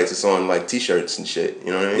websites. It's on like T-shirts and shit.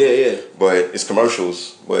 You know what I mean? Yeah, yeah. But it's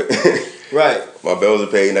commercials. But right. My bills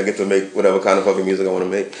are paid and I get to make whatever kind of fucking music I want to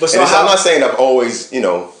make. But so I'm not saying I've always, you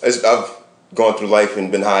know, I've gone through life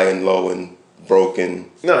and been high and low and broke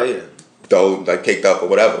and like caked up or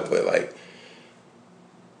whatever. But like,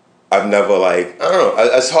 I've never like, I don't know.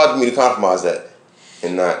 It's hard for me to compromise that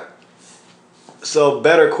and not. So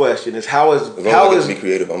better question is how is be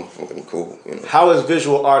creative? I'm fucking cool. You know? How has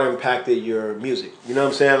visual art impacted your music? You know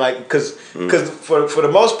what I'm saying? Like because for the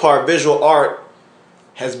most part, visual art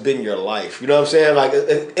has been your life. You know what I'm saying? Like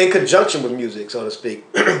in conjunction with music, so to speak.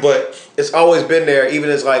 But it's always been there. Even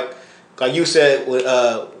as like you said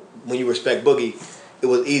when you respect Boogie, it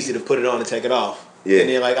was easy to put it on and take it off. Yeah. And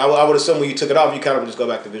then like I would assume when you took it off, you kind of just go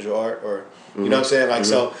back to visual art, or you know what I'm saying? Like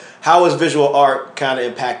so, how has visual art kind of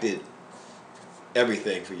impacted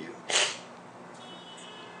everything for you?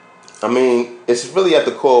 I mean, it's really at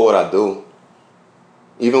the core of what I do.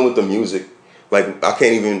 Even with the music, like I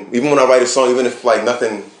can't even when I write a song, even if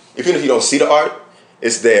you don't see the art,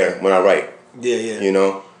 it's there when I write. Yeah, yeah. You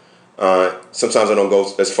know, sometimes I don't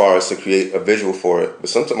go as far as to create a visual for it,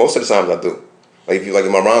 but most of the times I do. Like if you like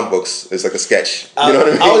in my rhyme books, it's like a sketch. You know what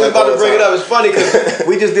I mean? I was about to bring it up. It's funny because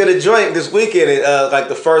we just did a joint this weekend. And, like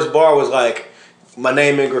the first bar was like my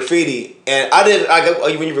name in graffiti, and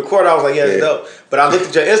when you record, I was like, yeah, it's dope. But I looked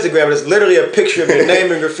at your Instagram, and it's literally a picture of your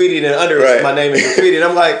name in graffiti, and then under it's my name in graffiti, and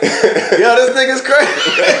I'm like, yo, this nigga's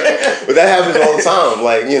crazy. But that happens all the time,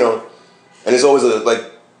 like you know, and it's always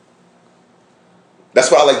that's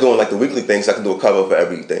why I like doing like the weekly things. I can do a cover for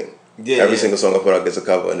everything. Yeah, every single song I put out gets a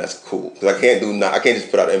cover, and that's cool. Because I can't just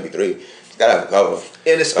put out an MP3. It's gotta have a cover.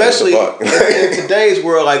 And especially in today's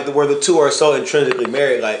world, like where the two are so intrinsically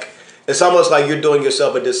married, like it's almost like you're doing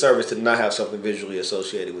yourself a disservice to not have something visually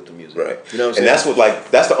associated with the music. Right. You know what I'm saying? And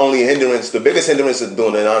that's the only hindrance. The biggest hindrance of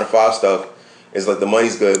doing the 9-to-5 stuff is like the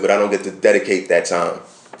money's good, but I don't get to dedicate that time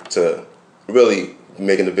to really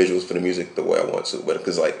making the visuals for the music the way I want to. But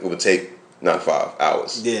because like it would take 9-to-5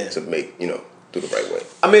 hours to make do the right way.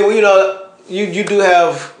 I mean, well, you know, you do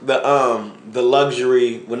have the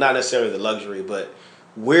luxury, well, not necessarily the luxury, but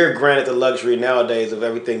we're granted the luxury nowadays of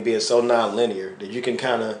everything being so non-linear that you can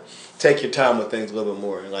kind of take your time with things a little bit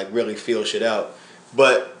more and like really feel shit out.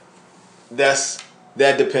 But that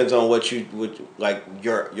depends on what like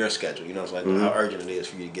your schedule. You know, it's like how urgent it is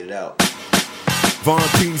for you to get it out. Von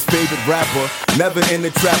P's favorite rapper, never in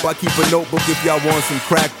the trap. I keep a notebook if y'all want some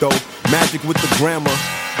crack though. Magic with the grammar.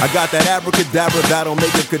 I got that abracadabra that'll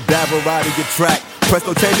make a cadaver out of your track.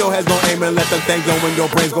 Presto Chango has no aim and let them things go when your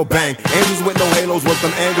brains go bang. Angels with no halos with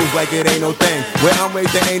them angles like it ain't no thing. Where I'm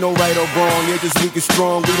raised there ain't no right or wrong. You're just weak and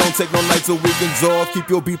strong. We don't take no nights or weekends off. Keep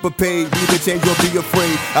your beat prepared. Be the change or be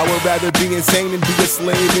afraid. I would rather be insane than be a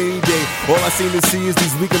slave any day. All I seem to see is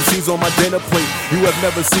these weak MCs on my dinner plate. You have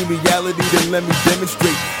never seen reality, then let me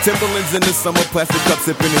demonstrate. Timberlands in the summer, plastic cup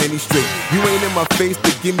sipping Henny straight. You ain't in my face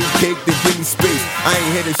to give me cake, then give me space. I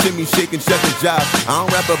ain't here to shimmy, shake, and shut the job. I don't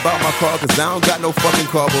rap about my car cause I don't got no fucking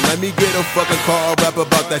car, but let me get a fucking car, I'll rap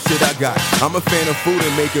about that shit I got. I'm a fan of food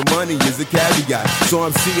and making money is a caveat. So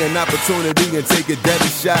I'm seeing opportunity and take a deadly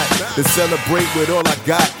shot to celebrate with all I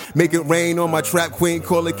got. Make it rain on my trap queen,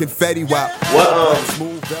 call it confetti wow.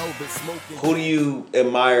 Who do you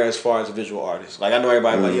admire as far as a visual artist? Like I know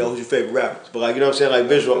everybody like, yo, who's your favorite rappers? But like, you know what I'm saying? Like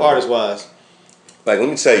visual artist wise. Like, let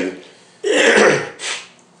me tell you.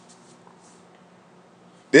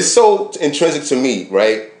 It's so intrinsic to me,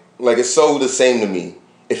 right? Like, it's so the same to me.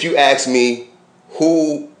 If you ask me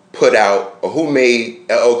who put out or who made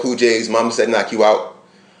LL Cool J's Mama Said Knock You Out,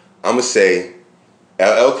 I'm going to say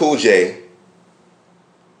LL Cool J,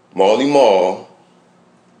 Marley Marl,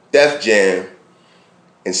 Def Jam,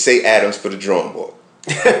 and Say Adams for the drum board.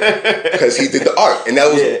 because he did the art, and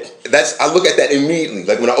that's I look at that immediately.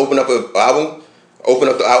 Like when I open up an album, open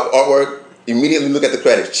up the artwork, immediately look at the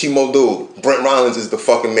credits. Chimo Dude, Brent Rollins is the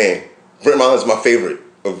fucking man. Brent Rollins is my favorite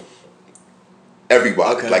of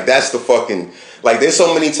everybody. Okay. Like that's the fucking like. There's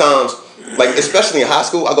so many times, like especially in high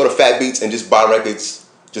school, I go to Fat Beats and just buy records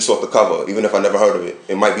just off the cover, even if I never heard of it.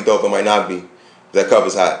 It might be dope, it might not be. That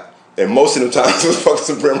cover's hot. And most of the times it was fucking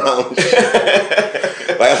some Brent Rollins shit.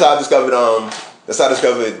 Like that's how I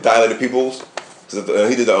discovered Dilated Peoples.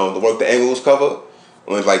 He did the Work the Angles cover.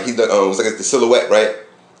 And it was like it was like the silhouette, right?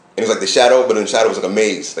 And it was like the shadow, but in the shadow was like a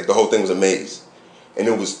maze. Like the whole thing was a maze. And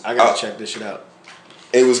it was I gotta check this shit out.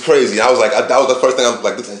 It was crazy. I was like, that was the first thing I'm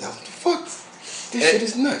like, what the fuck? This shit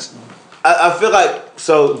is nuts. I feel like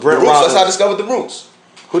Brent Roots, Rollins. that's how I discovered the Roots.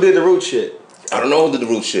 Who did the Roots shit? I don't know who did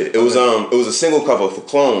the Roots shit. It was a single cover for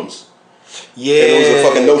Clones. Yeah. And it was a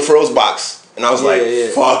fucking No Frills box. And I was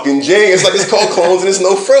fucking genius. Like, it's called Clones and it's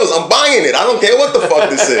No Frills. I'm buying it. I don't care what the fuck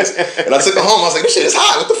this is. And I took it home. I was like, this shit is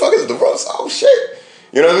hot. What the fuck is it? The Roots? Oh, shit.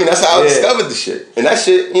 You know what I mean? That's how I discovered the shit. And that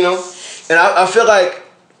shit, you know. And I feel like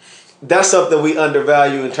that's something we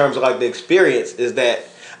undervalue in terms of like the experience is that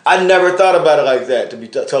I never thought about it like that, to be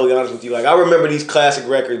totally honest with you. Like, I remember these classic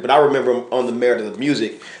records, but I remember them on the merit of the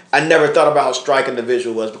music. I never thought about how striking the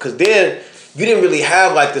visual was, because then you didn't really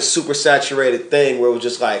have like this super saturated thing where it was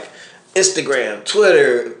just like Instagram,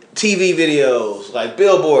 Twitter, TV videos, like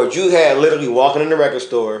billboards. You had literally walking in the record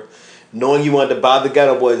store, knowing you wanted to buy the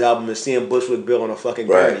Ghetto Boys album and seeing Bushwick Bill on a fucking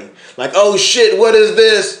gurney. Like, oh shit, what is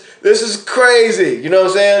this? This is crazy. You know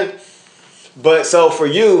what I'm saying? But so for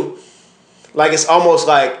you, like, it's almost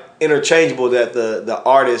like interchangeable that the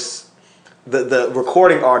artists, the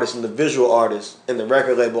recording artists and the visual artists and the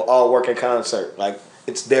record label all work in concert. Like,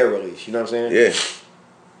 it's their release. You know what I'm saying? Yeah.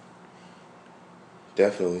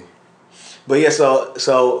 Definitely. But yeah,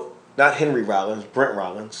 so not Henry Rollins, Brent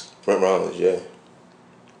Rollins. Brent Rollins, yeah.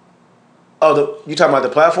 Oh, you talking about the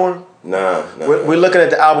platform? Nah. We're looking at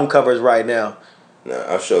the album covers right now. Nah,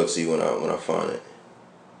 I'll show it to you when I find it.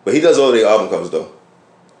 But he does all the album covers though.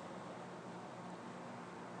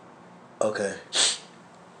 Okay.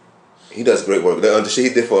 He does great work. The shit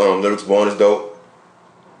he did for Lyrics Born is dope.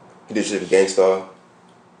 He did shit for Gangstar.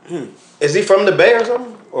 Is he from the Bay or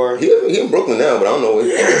something? Or he in Brooklyn now, but I don't know where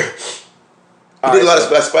he's from. He did a lot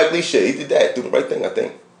of Spike Lee shit. He did that. Do the Right Thing, I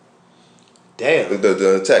think. Damn.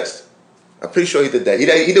 The text. I'm pretty sure he did that. He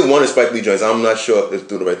did one of Spike Lee joints. I'm not sure if it's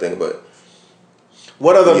Do the Right Thing, but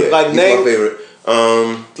what other like he's name? my favorite.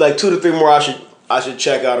 Like 2 to 3 more I should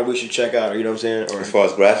check out, or we should check out, or you know what I'm saying? Or As far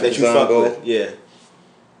as graphic that you design fuck go, with, yeah.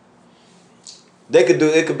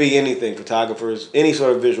 It could be anything. Photographers, any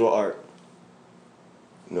sort of visual art.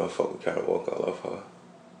 you know, I fuck with Kara Walker. I love her.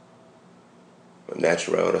 But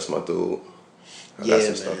Natural, that's my dude. I got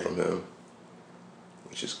some stuff from him,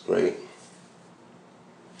 which is great.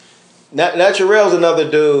 Naturel's another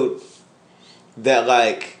dude that,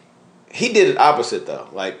 like, he did it opposite though.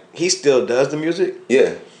 Like, he still does the music.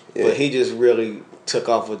 Yeah. But he just really took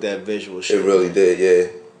off with that visual shit. It really did,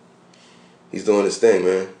 yeah. He's doing his thing,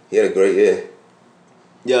 man. He had a great year.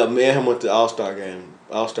 Yeah, me and him went to All-Star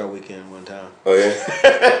Weekend one time. Oh, yeah?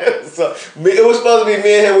 So, it was supposed to be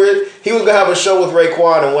me and him. He was going to have a show with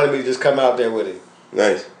Raekwon and wanted me to just come out there with him.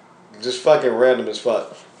 Nice. Just fucking random as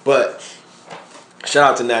fuck. But,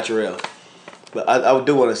 shout out to Naturel. But I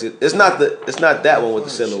do want to see it. It's not that one with the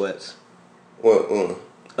silhouettes. What one?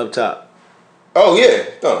 Up top. Oh, yeah.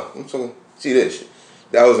 No, I'm talking. See this shit.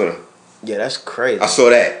 That was one. Yeah, that's crazy. I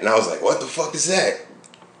saw that, and I was like, what the fuck is that?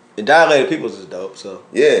 The Dilated Peoples is dope, so.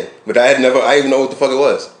 Yeah, but I didn't even know what the fuck it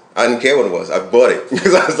was. I didn't care what it was. I bought it.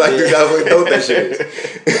 Because I was like, this guy's really dope that shit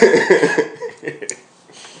is.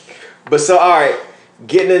 But so, all right,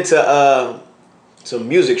 getting into some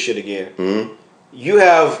music shit again. Mm-hmm. You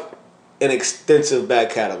have an extensive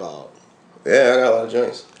back catalog. Yeah, I got a lot of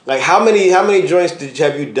joints. Like, how many joints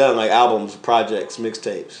have you done? Like albums, projects,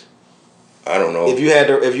 mixtapes. I don't know. If you had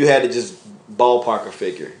to just ballpark a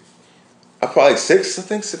figure. I probably 6, I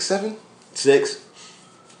think 6, 7. 6.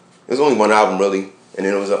 There's only one album really, and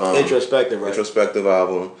then it was a introspective, right? Introspective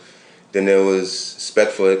album. Then there was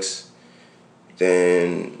Specflix.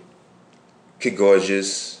 Then Kid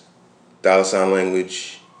Gorgeous, $$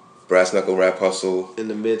 Language, Brass Knuckle Rap Hustle. In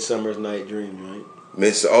the Midsummer's Night Dream, right?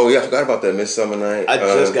 Oh yeah, I forgot about that Midsummer Night.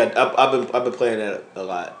 I've been playing that a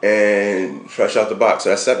lot. And Fresh Out the Box, so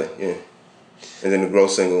that's 7, yeah. And then the Grow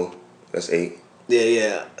single, that's 8.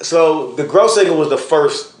 Yeah. So the Grow single was the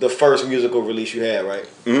first musical release you had, right?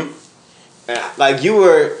 Mm-hmm. Like, you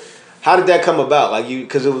were, how did that come about? Like,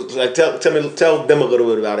 because it was like, tell them a little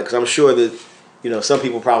bit about it, because I'm sure that, you know, some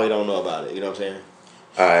people probably don't know about it. You know what I'm saying?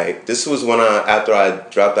 Alright, this was when after I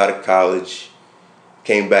dropped out of college,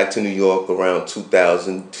 came back to New York around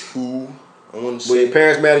 2002, I want to Were say. your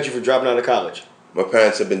parents mad at you for dropping out of college? My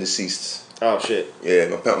parents have been deceased. Oh shit! Yeah,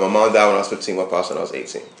 my mom died when I was 15, my pops when I was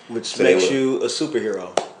 18. Which So makes they were- you a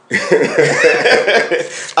superhero.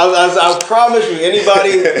 I promise you,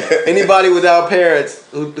 anybody without parents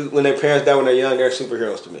when their parents die when they're young, they're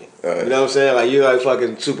superheroes to me. You know what I'm saying? Like you're like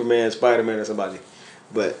fucking Superman, Spider-Man, or somebody.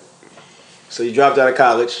 But so you dropped out of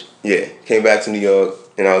college. Yeah, came back to New York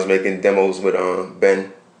and I was making demos with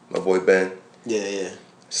Ben, my boy Ben, Yeah.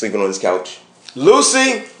 sleeping on his couch.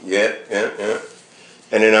 Lucy. Yeah.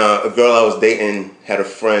 And then a girl I was dating had a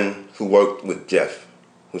friend who worked with Jeff,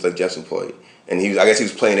 who was like Jeff's employee. And I guess he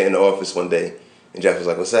was playing it in the office one day. And Jeff was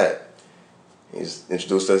like, "What's that?" He just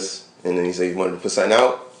introduced us. And then he said he wanted to put something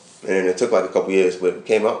out. And then it took like a couple years, but it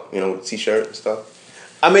came out, with a t-shirt and stuff.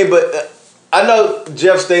 I mean, but I know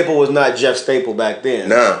Jeff Staple was not Jeff Staple back then.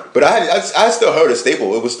 Nah, but I still heard of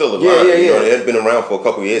Staple. It was still alive. Yeah. It had been around for a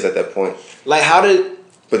couple years at that point. Like, how did...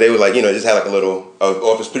 But they were like, just had like a little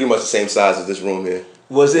office pretty much the same size as this room here.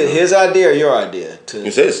 Was it his idea or your idea? It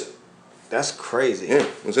was his. That's crazy. Yeah,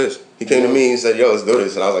 it was his. He came to me and said, "Yo, let's do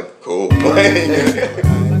this." And I was like, "Cool."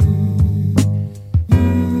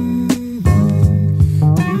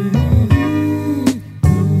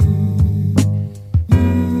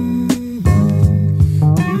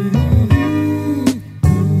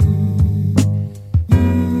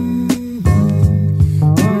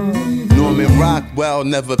 Rockwell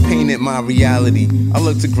never painted my reality. I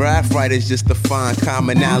look to graph writers just to find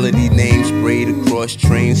commonality. Names sprayed across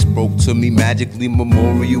trains spoke to me magically.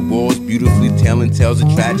 Memorial walls beautifully telling tales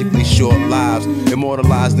of tragically short lives.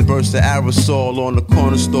 Immortalized in verse of aerosol on the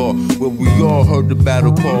corner store where we all heard the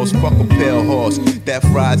battle calls. Fuck a pale horse that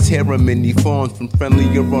rides harem forms from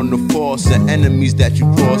friendlier on the force. The enemies that you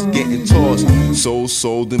cross getting tossed. Souls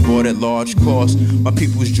sold and bought at large cost. My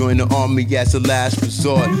peoples join the army as a last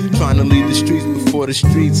resort. Trying to lead the streets before the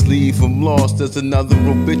streets leave them lost. There's another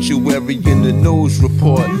obituary in the news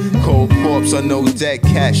report. Cold corpse, I know dead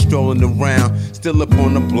cat strolling around. Still up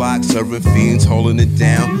on the block, serving fiends, holding it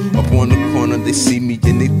down. Up on the corner, they see me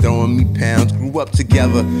and they throwing me pounds. Grew up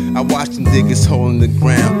together, I watched them dig his hole in the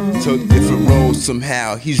ground. Took different roads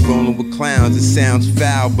somehow, he's rolling with clowns. It sounds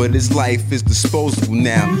foul, but his life is disposable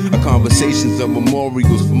now. Our conversations are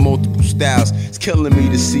memorials for multiple styles. It's killing me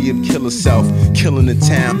to see him kill himself, killing the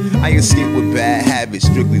town. I escape with bad habits,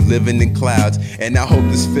 strictly living in clouds. And I hope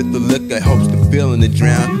this fit the liquor, helps the feeling to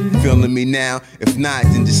drown. Feeling me now? If not,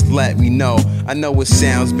 then just let me know. I know it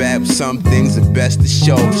sounds bad, but some things are best to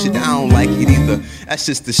show. Shit, I don't like it either. That's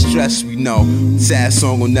just the stress we know. Sad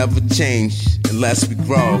song will never change unless we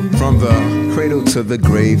grow. From the cradle to the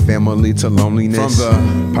grave, family to loneliness.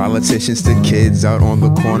 From the politicians to kids out on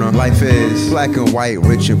the corner. Life is black and white,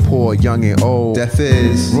 rich and poor, young and old. Death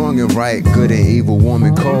is wrong and right, good and evil, warm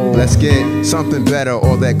and cold. Let's get something better,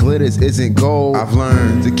 all that glitters isn't gold. I've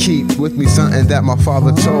learned to keep with me something that my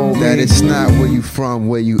father told me. That it's not where you from,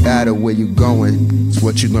 where you at, or where you going. It's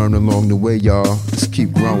what you learn along the way, y'all. Just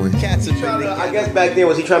keep growing. I guess back then,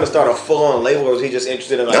 was he trying to start a full-on label, or was he just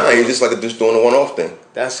interested in like... Nah, he's just like just doing a one-off thing.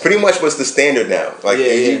 That's pretty much what's the standard now. Like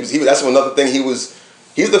that's another thing.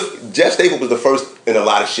 Jeff Staple was the first in a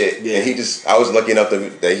lot of shit, and I was lucky enough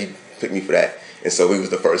that he picked me for that. And so he was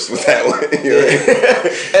the first with that one. And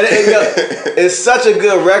it's such a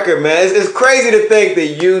good record, man. It's crazy to think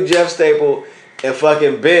that you, Jeff Staple, and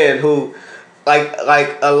fucking Ben, who,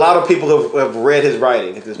 like a lot of people have read his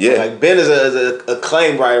writing at this point. Like Ben is a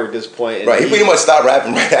acclaimed writer at this point. Right, he pretty much stopped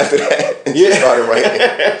rapping right after that. And started writing.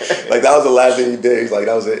 Like that was the last thing he did. He's like,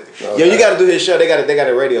 that was it. You got to do his show. They got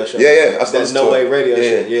a radio show. Yeah. That's No Way radio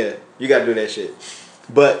shit. Yeah, you got to do that shit.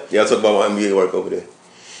 But I'll talk about my NBA work over there.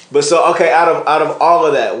 But so okay, out of all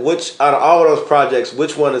of that, out of all of those projects,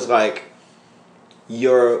 which one is like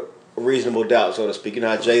your Reasonable Doubt, so to speak? You know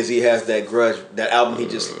how Jay-Z has that Grudge, that album, he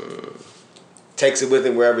just takes it with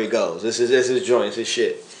him wherever he goes. This is his joint, it's his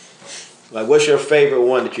shit. Like, what's your favorite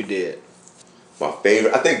one that you did? My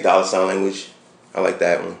favorite, I think Dollar Sign Language. I like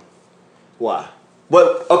that one. Why?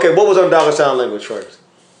 What was on Dollar Sign Language first?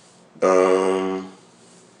 I don't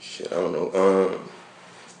know.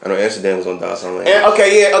 I know Amsterdam was on Dollar Sign Language.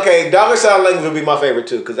 Okay. Dollar Sign Language would be my favorite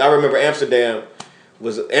too, because I remember Amsterdam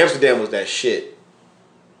was that shit.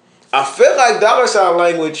 I feel like Dollar Sign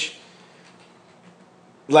Language,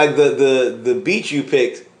 like the beat you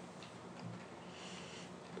picked,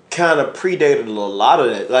 kind of predated a lot of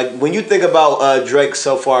that. Like when you think about Drake's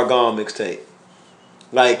So Far Gone mixtape,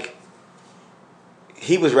 like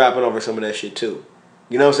he was rapping over some of that shit too.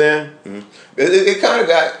 You know what I'm saying? Mm-hmm. It kind of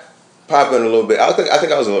got popping a little bit. I think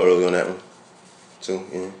I was a little early on that one. 2,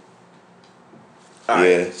 yeah. All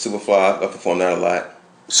Yeah, right. Superfly, I performed that a lot.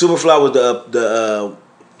 Superfly was the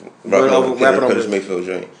Rapping over. Curtis Mayfield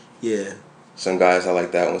joint. Yeah. Some guys, I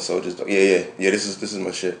like that one. So just yeah. This is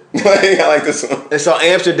my shit. I like this one. And so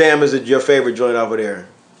Amsterdam is your favorite joint over there.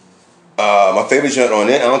 My favorite joint on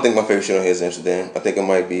it. I don't think my favorite joint on here is Amsterdam. I think it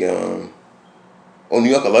might be New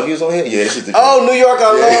York I Love You is on here. Yeah, this is the. Oh, New York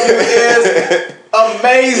I Love You is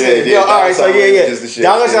amazing. Yeah, Yo, all right, so yeah. Just the shit.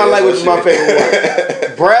 Dollar Sign Yeah, Language is my shit. favorite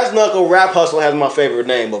one. Brass Knuckle Rap Hustle has my favorite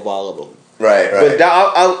name of all of them. Right. But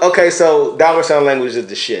okay, so Dollar Sign Language is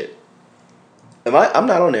the shit. I'm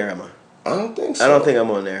not on there, am I? I don't think so. I don't think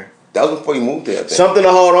I'm on there. That was before you moved there, I think. Something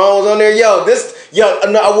to Hold On was on there. No,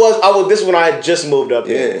 I was. This is when I had just moved up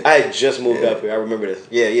here. Yeah. I had just moved up here. I remember this.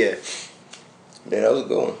 Yeah. Yeah, that was a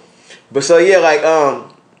good one. But so yeah, like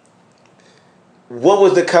what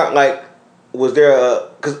was the was there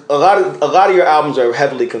because a lot of your albums are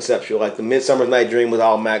heavily conceptual. Like the Midsummer's Night Dream was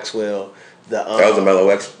all Maxwell. That was a Mellow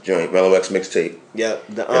X joint, Mellow X mixtape. Yeah.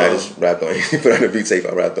 And I just rapped on it. Put on the beat tape,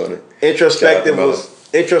 I rapped on it.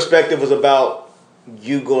 Introspective was about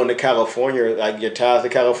you going to California, like your ties to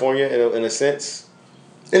California in a sense.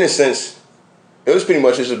 In a sense, it was pretty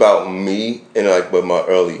much just about me and but my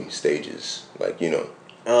early stages, like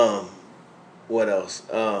What else?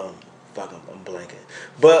 Fuck, I'm blanking.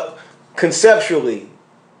 But conceptually,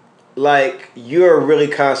 like you're a really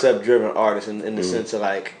concept driven artist in the sense of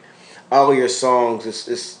like all of your songs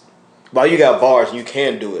is while you got bars, you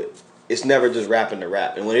can do it. It's never just rapping to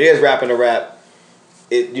rap, and when it is rapping to rap,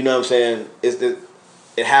 it you know what I'm saying.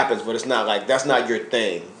 It happens, but it's not like that's not your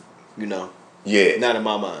thing, Yeah. Not in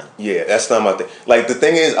my mind. Yeah, that's not my thing. Like the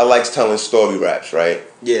thing is, I like telling story raps, right?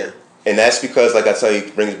 Yeah. And that's because, like I tell you,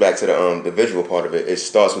 it brings back to the visual part of it. It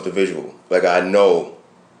starts with the visual. Like I know,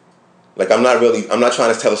 like I'm not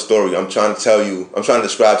trying to tell a story. I'm trying to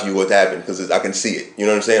describe to you what happened because I can see it. You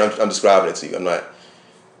know what I'm saying? I'm describing it to you. I'm not.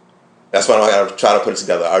 That's why I gotta try to put it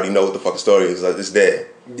together. I already know what the fuck the story is. Like, it's there.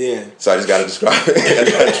 Yeah. So I just gotta describe it. I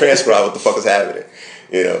just gotta transcribe what the fuck is happening.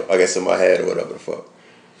 I guess in my head or whatever the fuck.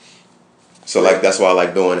 So like that's why I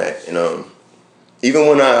like doing that. And even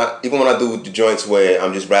when I do the joints where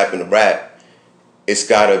I'm just rapping the rap, it's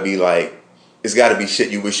gotta be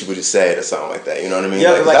shit you wish you would have said or something like that. You know what I mean?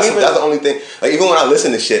 Yeah, that's the only thing. Like even when I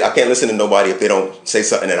listen to shit, I can't listen to nobody if they don't say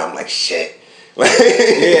something that I'm like shit.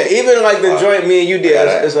 Yeah, even like the joint me and you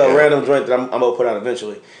did, it's a random joint that I'm gonna put out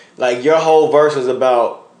eventually. Like your whole verse is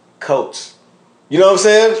about coats. You know what I'm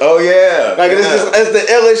saying? Oh yeah. Like it's the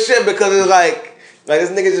illest shit because it's like this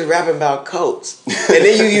nigga just rapping about coats, and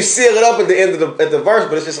then you seal it up at the end of the verse,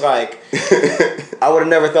 but it's just like I would have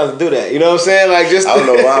never thought to do that. You know what I'm saying? Like just I don't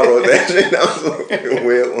know why I wrote that shit. That was a fucking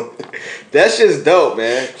weird one. That shit's dope,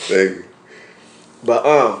 man. Thank you. But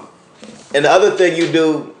and the other thing you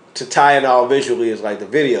do to tie in all visually is like the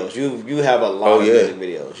videos. You have a lot of music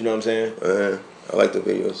videos. You know what I'm saying? I like the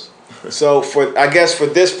videos. So for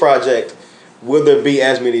this project, will there be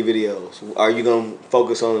as many videos? Are you gonna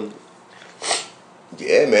focus on?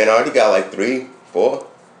 Yeah, man. I already got like 3, 4.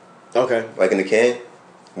 Okay. Like in the can.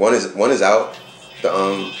 One is out.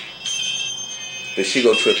 The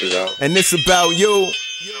Shigo Trip is out. And it's about you.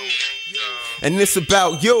 And it's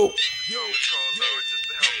about you.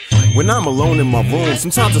 When I'm alone in my room,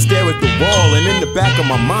 sometimes I stare at the wall, and in the back of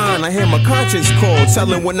my mind, I hear my conscience call,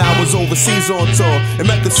 telling when I was overseas on tour and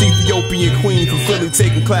met this Ethiopian queen from Philly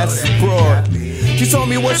taking classes abroad. She told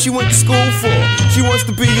me what she went to school for. She wants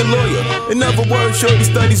to be a lawyer. In other words, shorty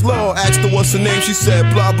studies law. Asked her what's her name, she said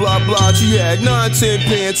blah blah blah. She had 9, 10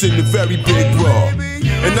 pants and a very big bra.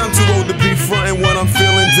 And I'm too old to be frontin' when I'm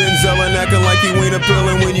feeling Denzel and acting like you ain't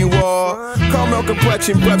appealing when you are. Caramel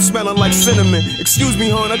complexion, breath smelling like cinnamon. Excuse me,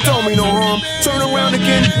 hon, I don't mean no harm. Turn around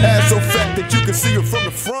again, ass so fat that you can see her from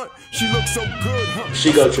the front. She looks so good, huh?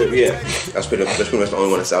 Shigo Trip, yeah. That's pretty much the only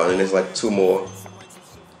one that's out, and then there's like 2 more.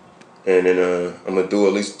 And then I'm gonna do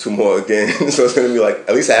at least 2 more again. So it's gonna be like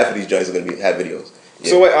at least half of these joints are gonna have videos. Yeah.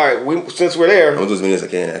 So wait, all right. Since we're there, I'm gonna do as many as I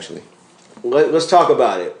can actually. Let's talk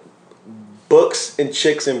about it. Books and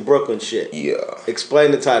Chicks in Brooklyn shit. Yeah.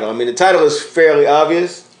 Explain the title. I mean, the title is fairly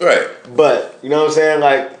obvious. Right. But, you know what I'm saying?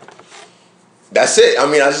 Like, that's it.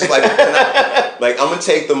 I mean, I just like, I'm gonna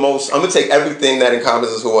take everything that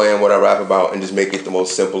encompasses who I am, what I rap about, and just make it the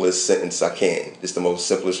most simplest sentence I can. Just the most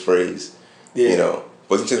simplest phrase. Yeah. You know,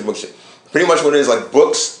 books and chicks, books. Pretty much what it is, like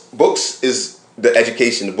books. Books is the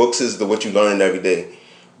education. The books is the what you learn every day.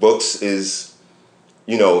 Books is,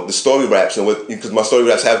 you know, the story raps, and because my story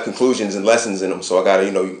raps have conclusions and lessons in them. So I gotta,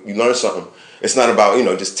 you know, you learn something. It's not about, you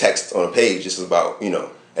know, just text on a page. It's about, you know,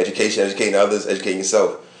 education, educating others, educating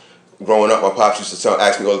yourself. Growing up, my pops used to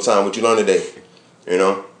ask me all the time, "What you learn today?" You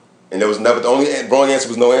know, And there was never, the only wrong answer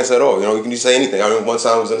was no answer at all. You know, you can just say anything. I remember one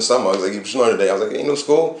time it was in the summer. I was like, "You learn today?" I was like, "Ain't no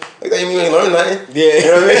school." Like, that you ain't learn nothing. Yeah. You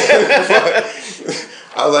know what I mean?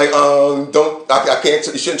 I was like, I can't,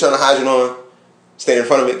 you shouldn't turn the hydrant on, stand in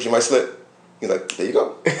front of it because you might slip. He's like, there you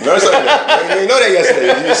go. You learned something. You didn't know that yesterday.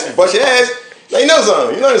 You just bust your ass. Now you know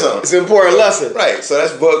something. You learned something. It's an important lesson. Right. So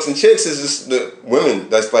that's books. And chicks is just the women.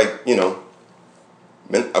 That's like, you know,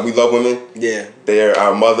 men, we love women. Yeah. They're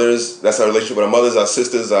our mothers. That's our relationship with our mothers, our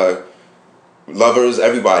sisters, our lovers,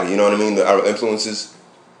 everybody. You know what I mean? Our influences.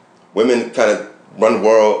 Women kind of run the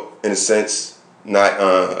world in a sense. Not,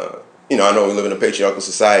 you know, I know we live in a patriarchal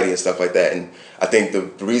society and stuff like that. And I think the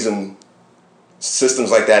reason systems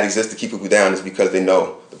like that exist to keep people down is because they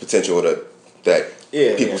know the potential of that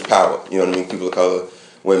people's power. You know what I mean? People of color,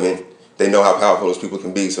 women, they know how powerful those people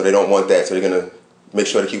can be, so they don't want that. So they're gonna make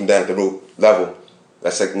sure to keep them down at the root level.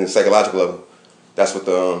 That's like the psychological level. That's what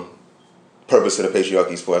the purpose of the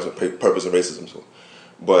patriarchy is for. That's what purpose of racism is for.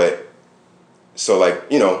 But so, like,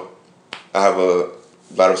 you know, I have a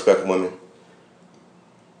lot of respect for women,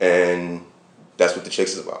 and that's what the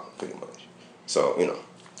chicks is about, pretty much. So, you know.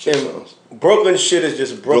 Brooklyn shit is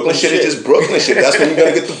just Brooklyn shit. Is just Brooklyn shit. That's when you're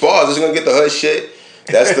gonna get the bars. That's when you're gonna get the hood shit.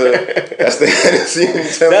 That's the Hennessy and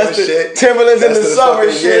Timberland shit. Timberlands in the summer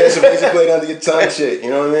fucking, shit. Yeah, that's the razor blade under your tongue shit. You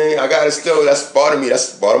know what I mean? I got it still. That's part of me.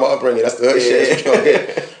 That's part of my upbringing. That's the hood shit. That's what you're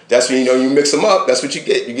gonna get. That's when, you know, you mix them up. That's what you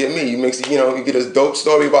get. You get me. You mix, you know, you get a dope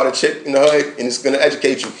story about a chick in the hood, and it's gonna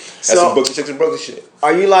educate you. That's some books and chicks and Brooklyn shit.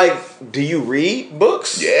 Are you like? Do you read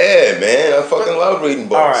books? Yeah, man. I fucking love reading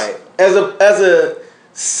books. All right. As a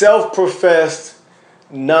self-professed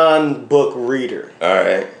non-book reader. All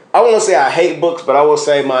right. I won't say I hate books, but I will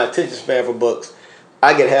say my attention span for books,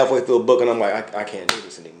 I get halfway through a book and I'm like, I can't do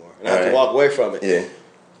this anymore. And I have to walk away from it. Yeah.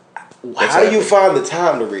 How do you find the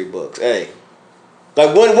time to read books? Hey.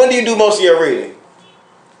 Like, when do you do most of your reading?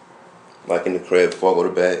 Like in the crib before I go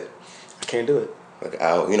to bed. I can't do it. Like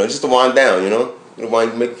out, you know, just to wind down, you know? You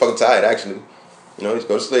wind, make you fucking tired, actually. You know, just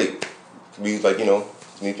go to sleep. Be like, you know,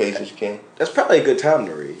 as many pages as you can. That's probably a good time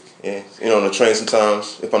to read. Yeah. You know, on the train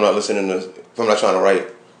sometimes, if I'm not listening to, if I'm not trying to write,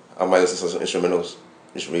 I might listen to some instrumentals.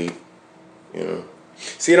 Just read, you know.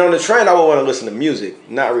 See, on the train, I would want to listen to music,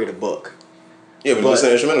 not read a book. Yeah, but listen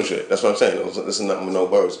to instrumental shit. That's what I'm saying. Listen to nothing with no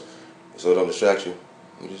words, so it don't distract you.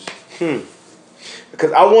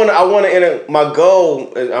 Because I want to enter. My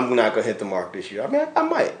goal is I'm not gonna hit the mark this year. I mean, I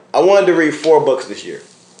might. I wanted to read 4 books this year.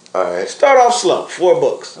 All right. Start off slow. 4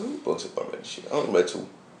 books. How many books have I read this year? I only read 2.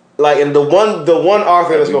 Like, and the one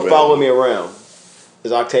author that's gonna follow me around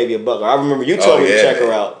is Octavia Butler. I remember you told me to check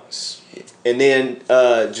her out. And then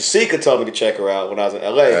Jessica told me to check her out when I was in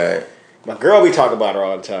LA. Right. My girl, we talk about her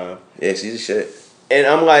all the time. Yeah, she's a shit. And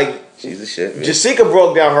I'm like, she's a shit. Man. Jessica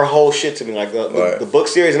broke down her whole shit to me, like the book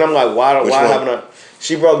series, and I'm like, why haven't I?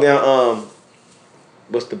 She broke down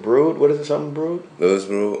what's the Brood? What is it? Something Brood?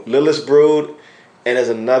 Lilith's Brood, and there's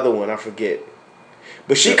another one I forget.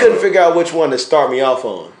 But she couldn't figure out which one to start me off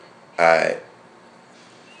on. All right.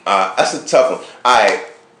 That's a tough one. All right.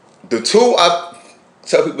 The 2 I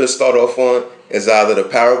tell people to start off on is either the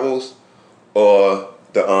Parables or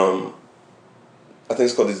the I think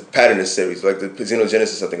it's called the Patterns series, like the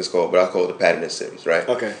Xenogenesis I think it's called, but I call it the Patterns series, right?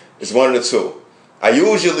 Okay. It's one of the 2. I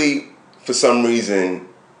usually, for some reason,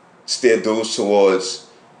 steer dudes towards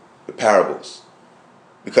the Parables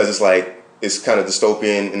because it's like, it's kind of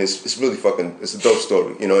dystopian and it's really fucking, it's a dope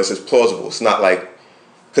story. You know, it's just plausible. It's not like,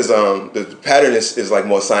 because the pattern is like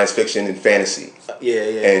more science fiction and fantasy. Yeah.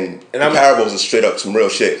 And the Parables are straight up some real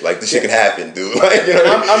shit. Like, this shit could happen, dude. Like, you know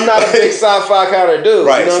I'm not a big sci-fi kind of dude.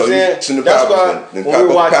 Right, you know what I'm saying?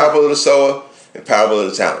 The Parable of the Sower and Parable of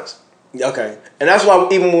the Talents. Okay. And that's why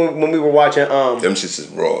even when we were watching them shits is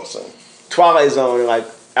raw, son. Twilight Zone and like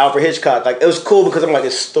Alfred Hitchcock, like it was cool because I'm like,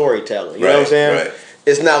 it's storytelling. You know what I'm saying? Right.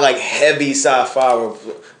 It's not like heavy sci-fi,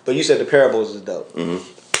 but you said the Parables is dope.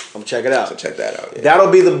 Mm-hmm. I'm gonna check it out. So check that out. Yeah.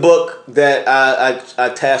 That'll be the book that I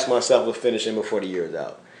task myself with finishing before the year is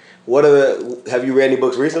out. Have you read any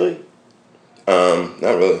books recently? Not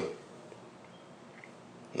really.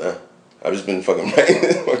 Nah. I've just been fucking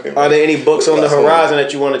writing. Are there any books on the horizon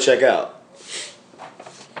that you want to check out?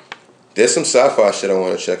 There's some sci-fi shit I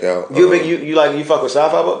want to check out. You fuck with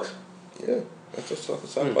sci-fi books? Yeah, I just fuck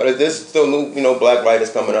with sci-fi. But there's still new, black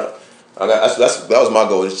writers coming up. That was my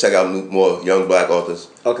goal, just check out more young black authors.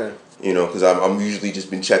 Okay. You know, because I'm usually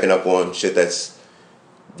just been checking up on shit that's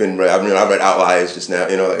been read. I read Outliers just now.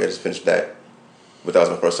 You know, like I just finished that, but that was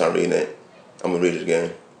my first time reading it. I'm gonna read it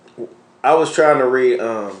again. I was trying to read.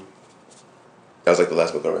 That was like the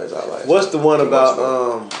last book I read. Is Outliers. What's the one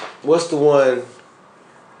about? What's the one?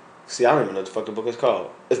 See, I don't even know what the fuck the book is called.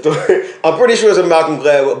 I'm pretty sure it's a Malcolm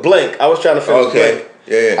Gladwell. Blink. I was trying to finish Blink.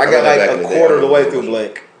 Yeah. I got like a quarter of the way through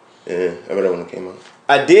Blink. Yeah, I read that when it came out.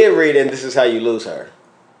 I did read And This Is How You Lose Her.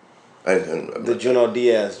 The Juno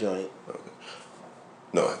Diaz joint. Okay.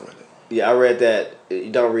 No, I haven't read that. Yeah, I read that. You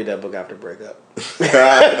don't read that book after breakup. Do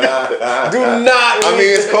not. I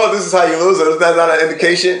mean, it's called This Is How You Lose It. Is that not an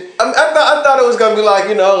indication? I thought it was gonna be like,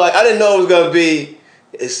 you know, like I didn't know it was gonna be.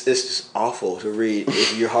 It's just awful to read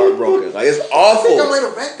if you're heartbroken. Like it's awful. I think I might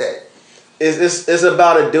have read that. It's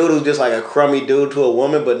about a dude who's just like a crummy dude to a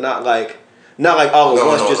woman, but not like all at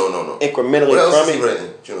once, just incrementally what else crummy. Has he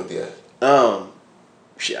written? Juno Diaz.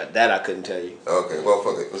 Shit, that I couldn't tell you. Okay, well,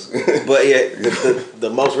 fuck it. But yeah, the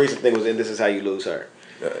most recent thing was in This Is How You Lose Her.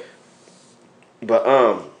 Right. But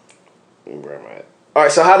where am I at? All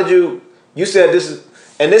right, so how did you said this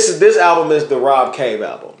album is the Rob Cave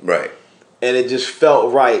album, Right. and it just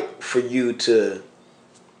felt right for you to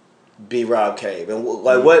be Rob Cave, and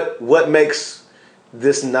what makes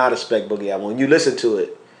this not a Spec Boogie album? When you listen to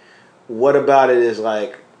it, what about it is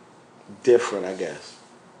like different? I guess.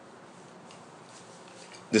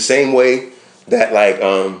 The same way that like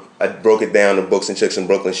I broke it down to Books and Chicks in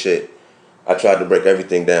Brooklyn shit, I tried to break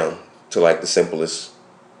everything down to like the simplest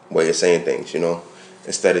way of saying things, you know?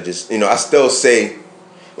 Instead of just, you know, I still say,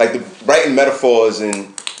 like the writing metaphors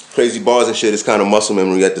and crazy bars and shit is kind of muscle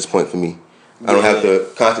memory at this point for me. I don't have to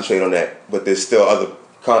concentrate on that, but there's still other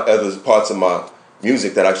parts of my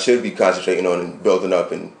music that I should be concentrating on and building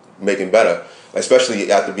up and making better, especially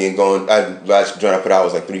after being gone. Last joint I put out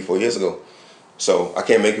was like 3-4 years ago. So I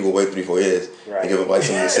can't make people wait 3-4 years and give them like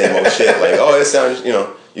some of the same old shit. Like, oh, it sounds, you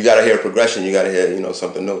know, you gotta hear progression, you gotta hear, you know,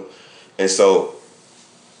 something new. And so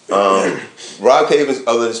Rob Cave is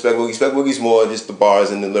other than Spec Boogie. Spec Boogie's more just the bars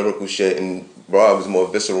and the lyrical shit, and Rob is more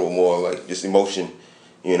visceral, more like just emotion,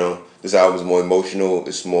 you know. This album is more emotional,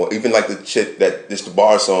 it's more, even like the shit that, just the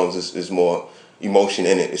bar songs is more emotion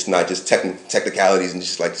in it. It's not just technicalities and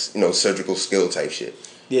just like, you know, surgical skill type shit.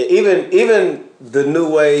 Yeah, even the new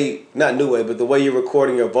way, not new way, but the way you're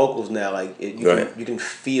recording your vocals now, like you can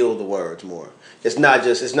feel the words more. It's not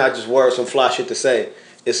just words, some fly shit to say.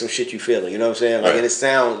 It's some shit you feeling. You know what I'm saying? Like, and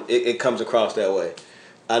it comes across that way.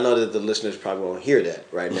 I know that the listeners probably won't hear that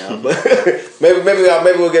right now, but maybe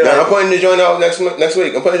we'll get. I'm putting the joint out next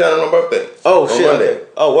week. I'm putting it out on my birthday. Oh shit! Monday. Okay.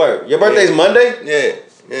 Oh word! Your birthday's Monday? Yeah.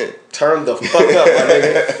 Turn the fuck up, my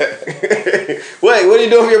nigga. Wait, what are you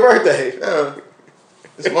doing for your birthday?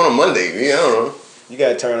 It's on a Monday. Yeah, I don't know. You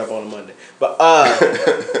gotta turn up on a Monday. But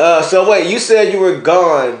so wait, you said you were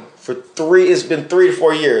gone for it's been 3 to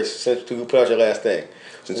 4 years since you put out your last thing.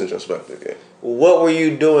 Since Introspective, yeah. What were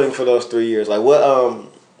you doing for those 3 years? Like what?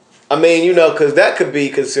 I mean, you know, because that could be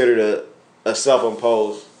considered a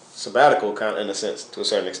self-imposed sabbatical, kind of in a sense, to a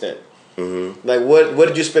certain extent. Mm-hmm. Like what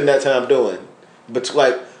did you spend that time doing? But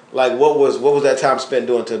like what was that time spent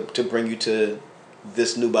doing to bring you to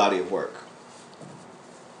this new body of work?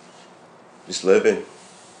 Just living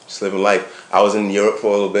life. I was in Europe for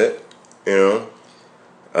a little bit, you know.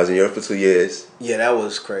 I was in Europe for 2 years. Yeah, that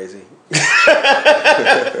was crazy. It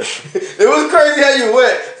was crazy how you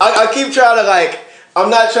went. I keep trying to like. I'm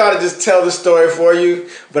not trying to just tell the story for you,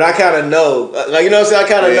 but I kind of know. Like, you know what I'm saying? I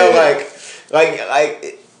kind of know. Like.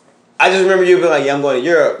 I just remember you being like, "Yeah, I'm going to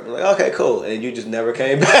Europe." I'm like, okay, cool, and you just never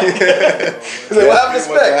came back. It's like, what happened to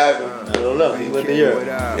Spec? I don't know. He went to Europe.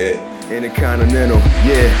 Yeah. Intercontinental,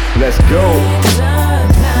 yeah, let's go.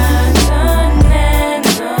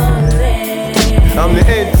 I'm the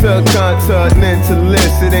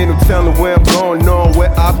intercontinentalist. It ain't no telling where I'm going or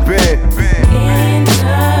where I've been.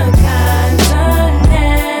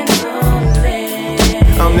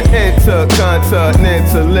 I'm the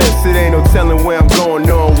intercontinentalist. It ain't no telling where I'm going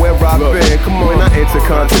or where I've been. Come on, I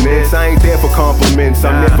intercontinents. I ain't there for compliments.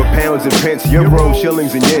 I'm there for pounds and pence, euros,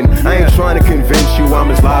 shillings, and yen. I ain't trying to convince you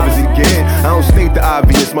I'm as live as it gets. I don't state the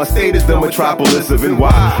obvious. My state is the metropolis of NY.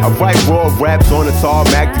 I write raw raps on the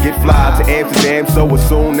tarmac to get fly to Amsterdam. So as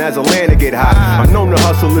soon as I land to get high, I'm known to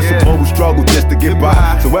hustle. It's a global struggle just to get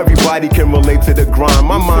by, so everybody can relate to the grind.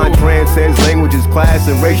 My mind transcends languages, class,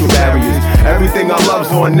 and racial barriers. Everything I love's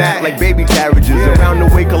on that, like baby carriages. Around the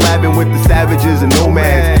way collabing with the savages and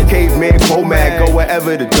nomads. Caveman, Comag, go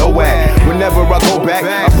wherever the dough at. Whenever I go back,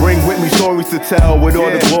 I bring with me stories to tell. With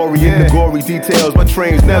all the glory and the gory details. My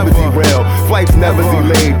trains never derail, flights never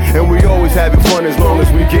delayed, and we always having fun as long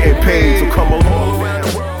as we getting paid. So come along around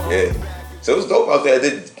the world. Yeah. So it was dope out there. I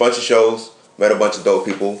did a bunch of shows, met a bunch of dope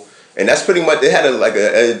people, and that's pretty much. They had I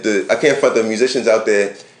can't front the musicians out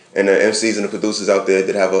there and the MCs and the producers out there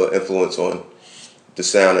that have an influence on the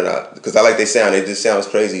sound, and because I like their sound. It just sounds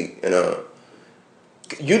crazy. And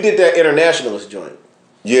you did that internationalist joint.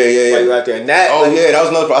 Yeah. While you were out there, and that. That was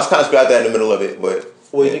another. I was kind of screwed out there in the middle of it, but.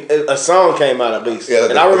 Well, a song came out at least, Yeah,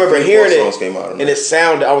 and I remember hearing it, came out and it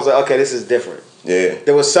sounded. I was like, okay, this is different. Yeah.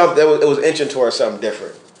 There was something. It was inching towards something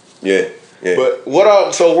different. Yeah. But what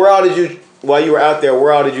all? So where all did you? While you were out there,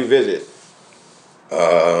 where all did you visit?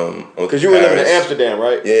 Because you were living in Amsterdam,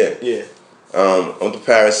 right? Yeah. I went to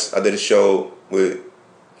Paris. I did a show with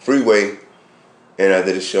Freeway, and I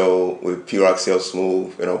did a show with P-Rock, CL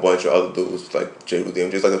Smooth, and a bunch of other dudes like J.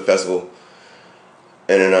 Rudim, just like a festival.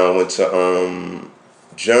 And then I went to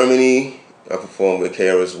Germany. I performed with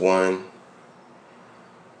KRS-One.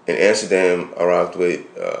 In Amsterdam, I rocked with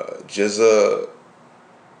Jizza,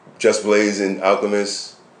 Just Blaze, and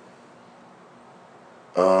Alchemist.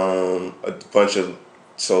 A bunch of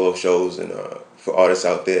solo shows and for artists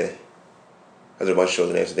out there. I did a bunch of shows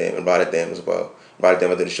in Amsterdam and Rotterdam as well.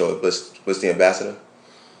 Rotterdam, I did a show with Bliss the Ambassador.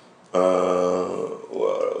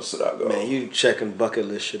 Where else did I go? Man, you checking bucket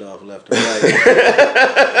list shit off left and right.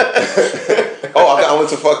 I went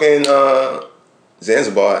to fucking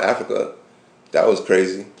Zanzibar, Africa. That was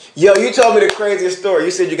crazy. Yo, you told me the craziest story.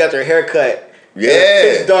 You said you got your hair cut. Yeah.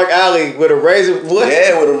 Pitch dark alley with a razor. What?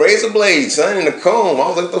 Yeah, with a razor blade, son, and a comb. I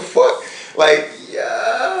was like, the fuck? Like, Yo.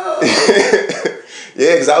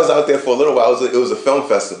 yeah, because I was out there for a little while. It was a film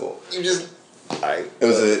festival. You just. Alright. It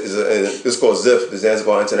was called ZIF, the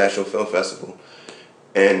Zanzibar International Film Festival.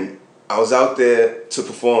 And I was out there to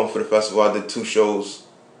perform for the festival. I did 2 shows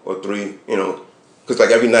or 3, because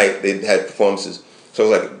like every night they had performances. So it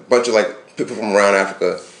was like a bunch of like people from around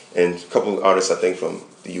Africa and a couple of artists, I think, from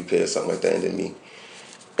the UK or something like that, and then me.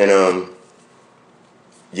 And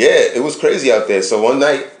it was crazy out there. So one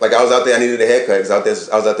night, like I was out there, I needed a haircut because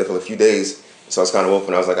I was out there for a few days. So I was kind of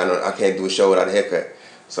open. I was like, I can't do a show without a haircut.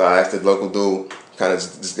 So I asked the local dude, kind of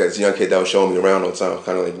this young kid that was showing me around all the time,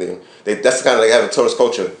 kind of like that's kind of like have a tourist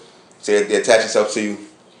culture. So they attach themselves to you,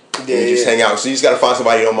 and you just hang out. So you just gotta find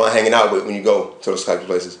somebody you don't mind hanging out with when you go to those types of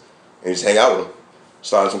places, and you just hang out with them.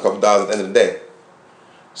 Starting from a couple dollars at the end of the day.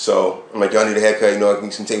 So I'm like, yo, I need a haircut. You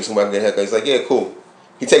can take me somewhere and get a haircut. He's like, yeah, cool.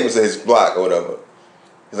 He takes me to his block or whatever.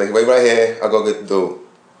 He's like, wait right here. I'll go get the dude.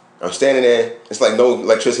 I'm standing there. It's like no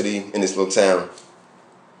electricity in this little town.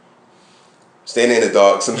 Standing in the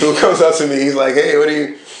dark. Some dude comes up to me. He's like, hey, what are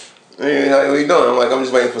you doing? I'm like, I'm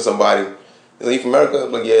just waiting for somebody. He's like, you from America?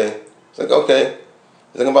 I'm like, yeah. He's like, okay.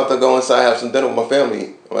 He's like, I'm about to go inside, have some dinner with my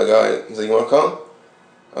family. I'm like, all right. He's like, you want to come?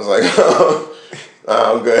 I was like,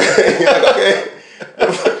 nah, I'm good. He's like, okay. I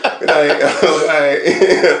was like, all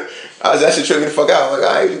right. I was actually tripping the fuck out. I'm like,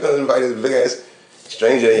 all right, you're going to invite this big ass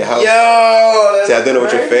stranger in your house. Yo, to have dinner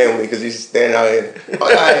with your family because he's standing out here. All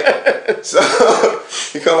right. So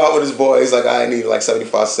he come out with his boy. He's like, I need like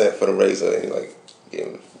 75 cents for the razor. And he like gave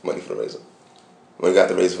him money for the razor. When he got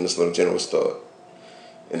the razor from this little general store.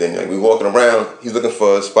 And then like we walking around, he's looking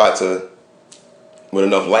for a spot with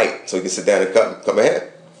enough light so he can sit down and cut my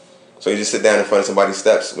hair. So he just sit down in front of somebody's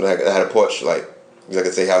steps when I had a porch, like I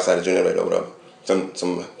could say house had a generator or whatever.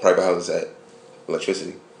 Some private houses had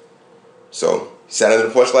electricity. So he sat under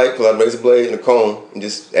the porch light, pulled out a razor blade and a comb, and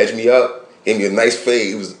just edged me up, gave me a nice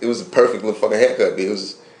fade. It was a perfect little fucking haircut. It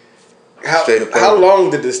was straight up. How long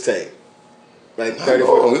did this take? Like 30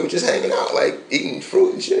 minutes. We were just hanging out, like eating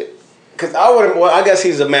fruit and shit. Cause I guess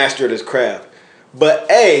he's a master of his craft. But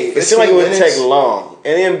A, it seemed like it wouldn't take long.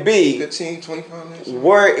 And then B, 15, 25 minutes.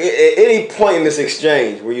 At any point in this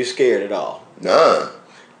exchange, were you scared at all? Nah.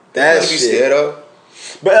 That's be scared of.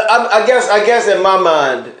 But I guess in my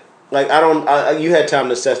mind, like you had time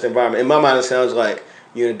to assess the environment. In my mind, it sounds like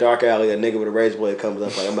you're in a dark alley, a nigga with a razor blade comes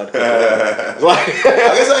up like, I'm about to cut you. Like,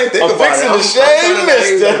 I guess I ain't think about it. I'm fixing the shade,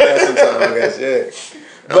 mister. I guess, yeah.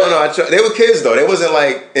 But no, they were kids though. They wasn't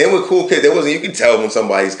like they were cool kids. You could tell when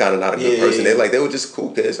somebody's kind of not a good person. Yeah. They were just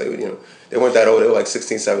cool kids. Like, they weren't that old. They were like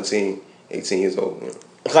 16, 17, 18 years old.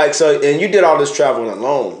 Like so, and you did all this traveling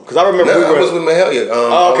alone? Because I remember I was with Mahalia.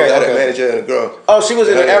 I had a manager and a girl. Oh, she was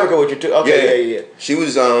in Africa with you too. Okay, yeah. She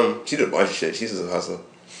was she did a bunch of shit. She's a hustler.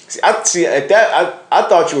 See, at that I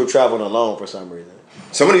thought you were traveling alone for some reason.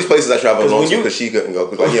 Some of these places I traveled alone because she couldn't go.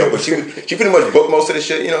 But she pretty much booked most of the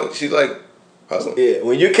shit. She's like. Hustling. Yeah,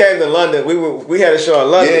 when you came to London, we had a show in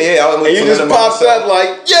London. Yeah, and you just popped up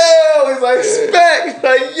like, yo, it's like spec,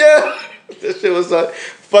 like yo. This shit was like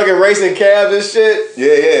fucking racing cabs and shit.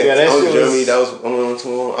 Yeah. That was Germany.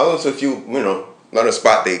 I went to a few, not on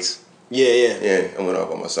spot dates. Yeah. I went off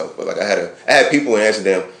by myself, but like I had people in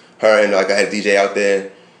Amsterdam. Her and like I had a DJ out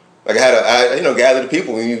there. Like I gather the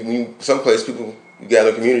people. When you someplace people you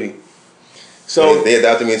gather a community. So they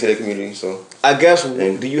adopted me into their community. So I guess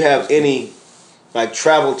do you have any like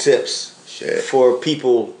travel tips for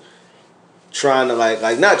people trying to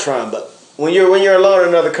like not trying, but When you're alone in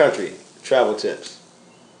another country, travel tips.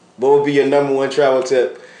 What would be your number one travel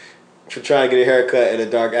tip for trying to get a haircut in a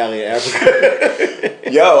dark alley in Africa?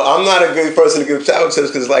 Yo, I'm not a good person to give travel tips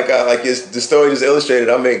because, the story just illustrated,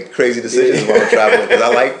 I make crazy decisions while I'm traveling because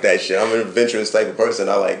I like that shit. I'm an adventurous type of person.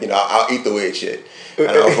 I like, I'll eat the weird shit. And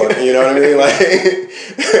I'll fucking, you know what I mean? Like,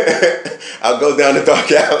 I'll go down the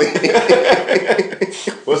dark alley.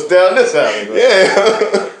 What's down this alley? Bro?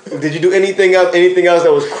 Yeah. Did you do anything else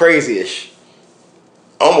that was crazy-ish?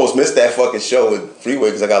 I almost missed that fucking show with Freeway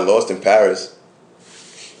because I got lost in Paris.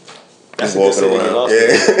 That's walking around.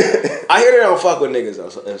 Yeah. I hear they don't fuck with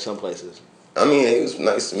niggas in some places. I mean, he was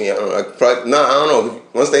nice to me. I don't know. I don't know.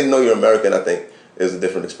 Once they know you're American, I think it's a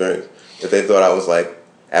different experience. If they thought I was like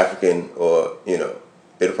African or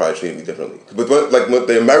they'd probably treat me differently. But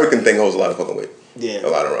the American thing holds a lot of fucking weight. Yeah. A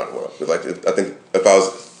lot around the world. I think if I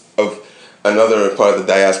was of another part of the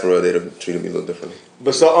diaspora, they'd have treated me a little differently.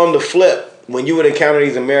 But so on the flip, when you would encounter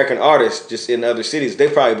these American artists just in other cities, they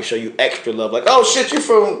probably would show you extra love. Like, oh shit, you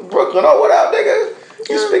from Brooklyn? Oh, what up, nigga?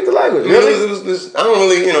 You speak the language. Really? I don't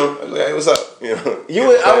really, like, hey, what's up?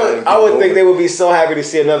 I would think they would be so happy to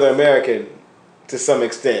see another American to some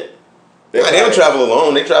extent. They don't travel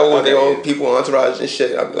alone. They travel with their own people, entourage and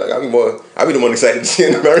shit. I'd be the one excited to see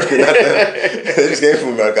an American, not them. They just came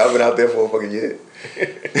from America. I've been out there for a fucking year.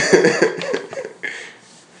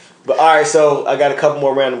 But all right, so I got a couple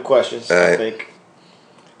more random questions. All right. I think.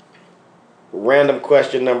 Random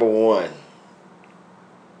question number 1.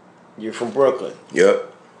 You're from Brooklyn.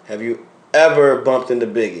 Yep. Have you ever bumped into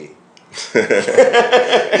Biggie? you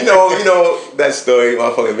know that story,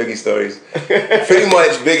 my fucking Biggie stories. Pretty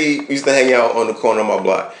much, Biggie used to hang out on the corner of my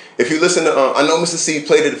block. If you listen to, I know Mr. C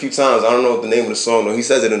played it a few times. I don't know the name of the song though. He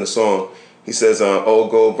says it in the song. He says, "Old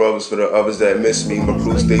gold brothers for the others that miss me. My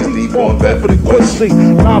crew stays deep on Bedford and Quincy.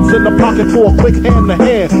 Knobs in the pocket for a quick hand to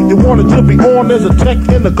hand. You wanted to be on, there's a check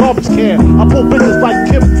in the garbage can. I pull bitches like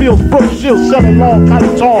Kim Fields, Brooke Shields, Shelly Long,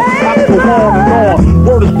 Kylie Tong. I can go on and on.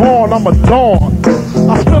 Word is born, I'm a dawn.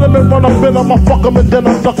 I spin them and run up in them, I fuck them and then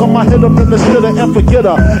I duck them. I hit them in the shitter and forget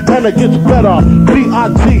her. And it gets better.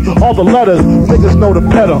 B-I-T, all the letters, niggas know the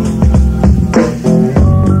better.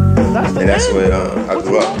 And that's where I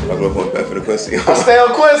grew up. I grew up on Bedford and Quincy. I stay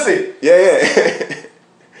on Quincy. Yeah.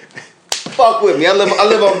 Fuck with me. I live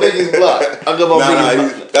on Biggie's block. I live on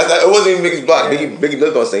Biggie's block. It wasn't even Biggie's block. Biggie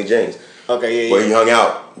lived on St. James. Okay, yeah. Where he hung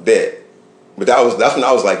out there. But that's when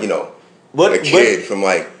I was like, a kid from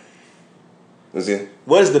like.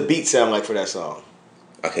 What does the beat sound like for that song?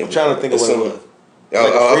 I'm trying to think of what it was.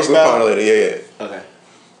 I'll find it later. Yeah. Okay.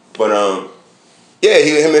 But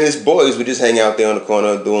him and his boys would just hang out there on the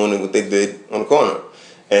corner doing what they did on the corner.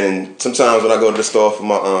 And sometimes when I go to the store for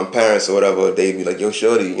my parents or whatever, they'd be like, "Yo,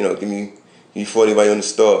 shorty, give me 40 while you're in the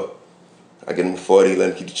store." I get them 40, let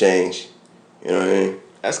them keep the change. You know what I mean?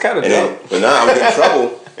 That's kind of dope. But now I was in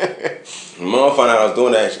trouble. My mom found out I was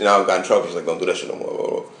doing that shit, and I got in trouble. She's like, "Don't do that shit no more." I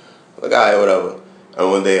was like, all right, whatever.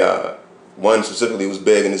 And when they, one specifically was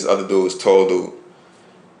big, and this other dude was tall dude.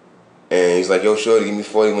 And he's like, "Yo, shorty, give me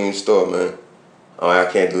 40 when you're in the store, man." Oh, I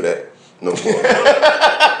can't do that no more.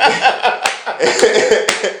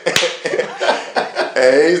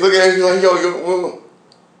 And he's looking at me like, yo,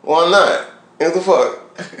 why not? What the fuck?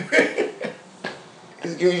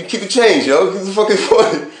 You keep the change, yo. Give the fucking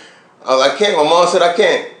 40. I was like, I can't. My mom said I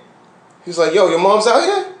can't. He's like, yo, your mom's out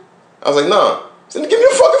here? I was like, nah. He said, give me a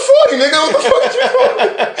fucking 40, nigga. What the fuck is you doing?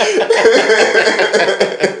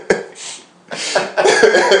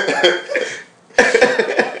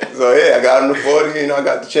 So yeah, I got him the 40, I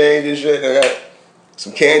got the change and shit. I got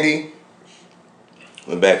some candy.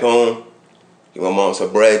 Went back home. Give my mom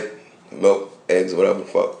some bread, milk, eggs, whatever the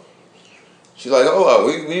fuck. She's like, "Oh,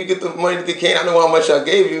 where you get the money to get candy? I know how much I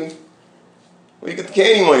gave you. Where you get the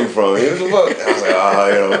candy money from? What the fuck?" I was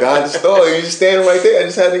like, got the store. You just standing right there. I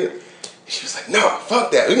just had to. She was like, "No,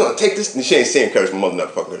 fuck that. We're gonna take this." And she ain't saying curse. My mother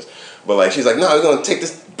not fucking curse. But like, she's like, "No, we're gonna take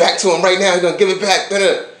this back to him right now. We're gonna give it back."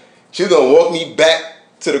 She was gonna walk me back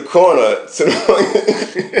to the corner to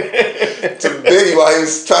Biggie while he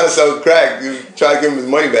was trying to sell crack. He was trying to give him his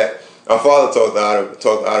money back. My father talked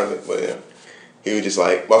out of it, but yeah, he was just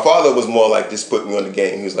like, my father was more like, just put me on the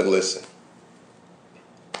game. He was like, "Listen,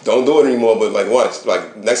 don't do it anymore, but like once,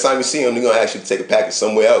 like next time you see him, you're gonna ask you to take a package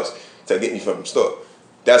somewhere else to get you from the store.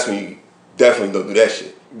 That's when you definitely don't do that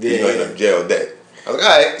shit. Yeah. You're gonna end up in jail dead." I was like,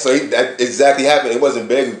 all right. So that exactly happened. It wasn't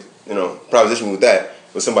big, proposition with that.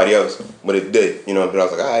 With somebody else, but it did, But I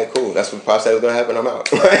was like, all right, cool. That's what Pop said was gonna happen. I'm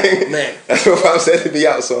out. Man, that's what Pop said to be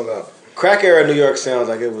out. So I'm out. Crack era New York sounds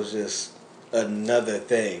like it was just another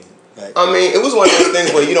thing. Like, I mean, it was one of those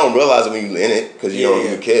things where you don't realize it when you're in it because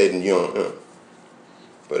you're a kid and you don't.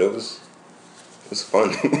 But it was was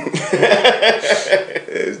fun.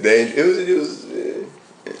 It was dangerous. It was.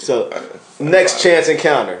 So, next chance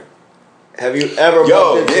encounter. Have you ever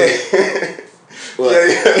bumped into? What?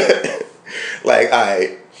 Yeah.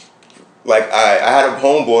 I had a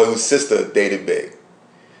homeboy whose sister dated Big.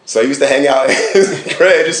 So I used to hang out at his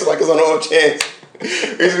crib just like it was on the off chance. He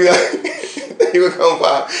used to be like, he would come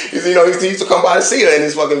by. He used to come by to see her in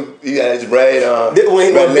his fucking, he had his red,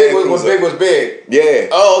 when Big was big. Yeah.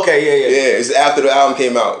 Oh, okay, yeah. Yeah, it's after the album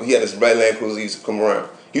came out. He had this red Land Cruiser. He used to come around.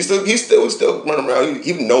 He still run around.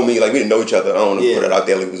 He would know me, like we didn't know each other. I don't want to put it out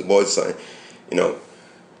there like we was boys or something,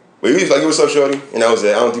 But he was like, "What's up, shorty?" And that was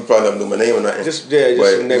it. I don't think probably never knew my name or nothing. Just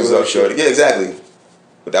what's up, shorty? Yeah, exactly.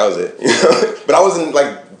 But that was it. But I wasn't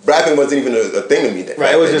like rapping wasn't even a thing to me.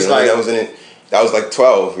 Right. It was just like that wasn't it. That was like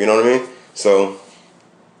 12. You know what I mean? So.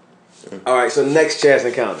 All right. So next chance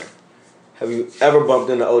encounter. Have you ever bumped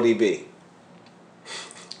into ODB?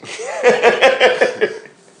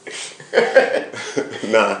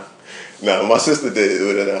 Nah. My sister did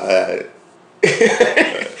it. I had it.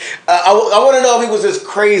 I want to know if he was as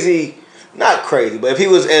crazy, not crazy, but if he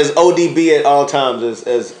was as ODB at all times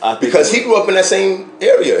as I think. Because he grew up in that same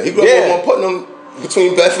area. He grew up on Putnam,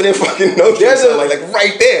 between Bedford and fucking Nostrand, like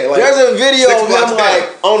right there. Like there's a video of him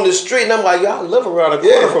like on the street, and I'm like, y'all live around the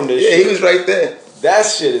corner from this shit. Yeah, he was right there. That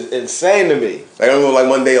shit is insane to me. Like, I remember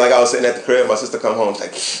one day, I was sitting at the crib, my sister come home, she's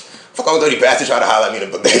like, fuck all dirty bastard trying to holler at me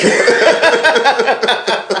in the book.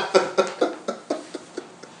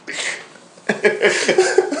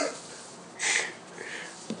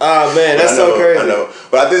 Oh man, that's so crazy. I know.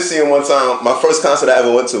 But I did see him one time. My first concert I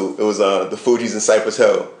ever went to, it was the Fugees in Cypress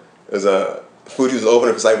Hill. It was Fugees was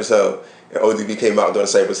opening for Cypress Hill, and ODB came out during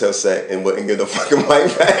Cypress Hill set and wouldn't give the fucking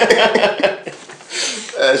mic back.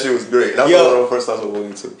 That shit was great. That was one of the first times I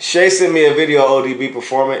went to. Shay sent me a video of ODB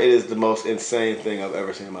performing. It is the most insane thing I've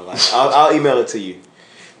ever seen in my life. I'll email it to you.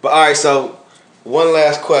 But all right, so one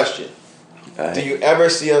last question. Right. Do you ever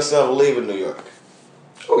see yourself leaving New York?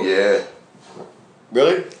 Oh yeah.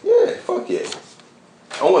 Really? Yeah, fuck yeah.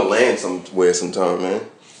 I want to land somewhere sometime, man.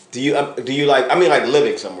 Do you like, I mean like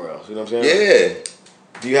living somewhere else, you know what I'm saying? Yeah.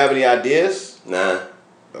 Do you have any ideas? Nah.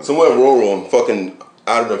 Somewhere rural, I'm fucking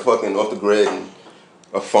out of the fucking, off the grid, and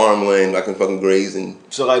a farmland I can fucking graze and...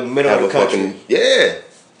 So like middle of the country? Yeah.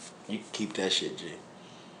 You keep that shit, G.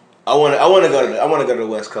 I want to go to the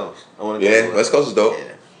West Coast. West Coast is dope.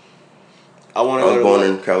 Yeah. I was born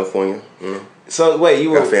in California. So wait,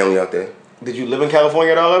 got family out there. Did you live in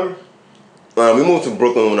California at all ever? We moved to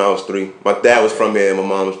Brooklyn when I was 3. My dad was from here and my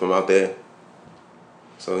mom was from out there.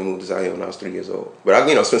 So we moved us out here when I was 3 years old. But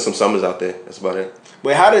I spent some summers out there. That's about it.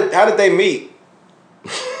 Wait, how did they meet?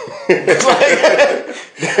 That's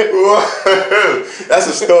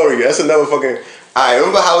a story. That's another fucking... I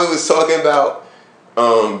remember how we was talking about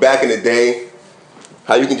back in the day,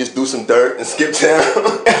 how you can just do some dirt and skip town.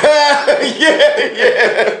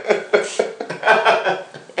 Yeah.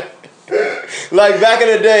 Like back in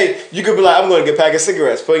the day, you could be like, I'm going to get a pack of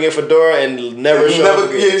cigarettes, putting in Fedora and never show up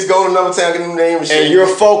again. Yeah, just go to another town, get a new name and shit. And you're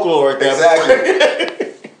folklore at that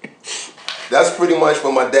Exactly. That's pretty much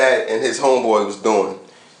what my dad and his homeboy was doing.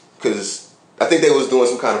 Because I think they was doing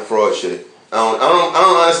some kind of fraud shit. I don't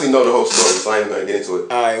honestly know the whole story, so I ain't going to get into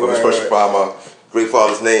it. All right, but especially by my great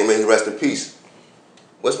father's name, may he rest in peace.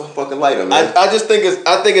 Where's my fucking lighter, man? I think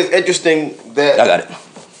it's interesting that... I got it.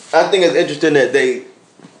 I think it's interesting that they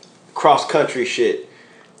cross-country shit.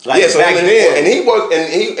 Like so back then. And he worked,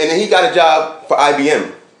 and he got a job for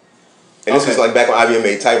IBM. And this was like back when IBM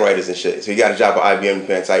made typewriters and shit. So he got a job at IBM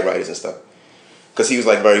making typewriters and stuff. Because he was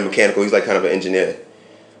like very mechanical. He's like kind of an engineer.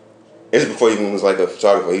 This is before he even was like a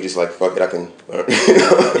photographer. He just like, fuck it, I can learn.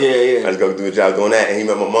 Yeah. I just go do a job doing that. And he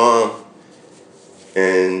met my mom.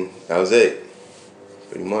 And that was it.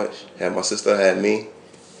 Pretty much. Had my sister, had me.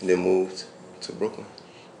 And then moved to Brooklyn.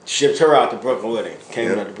 Shipped her out to Brooklyn with him.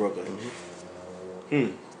 Came out to Brooklyn.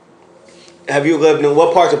 Mm-hmm. Have you lived in,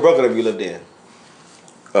 what parts of Brooklyn have you lived in?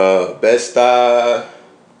 Bed-Stuy,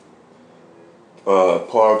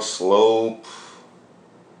 Park Slope,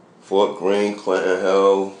 Fort Greene, Clinton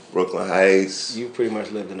Hill, Brooklyn Heights. You pretty much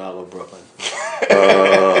lived in all of Brooklyn.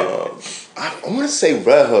 I want to say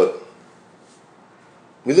Red Hook.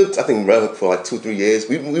 We lived, I think, in Red Hook for like 2-3 years.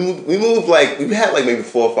 We moved like, we had like maybe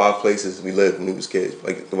 4 or 5 places we lived when we was kids,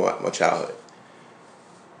 like my childhood.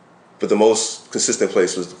 But the most consistent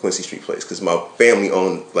place was the Quincy Street place because my family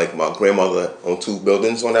owned, like my grandmother owned 2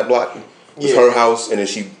 buildings on that block. It was her house, and then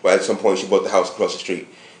at some point she bought the house across the street.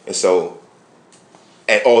 And so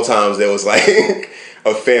at all times there was like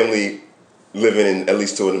a family living in at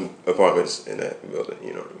least 2 of them apartments in that building,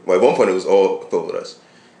 you know. Well, at one point it was all filled with us,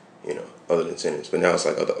 you know, other than tenants. But now it's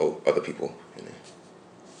like other people in there.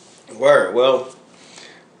 Word. Well,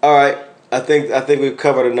 all right. I think we've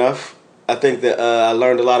covered enough. I think that I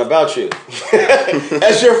learned a lot about you.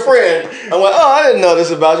 As your friend, I'm like, oh, I didn't know this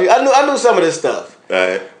about you. I knew some of this stuff.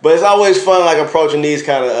 Right. But it's always fun, like approaching these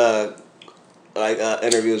kind of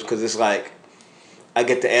interviews, because it's like I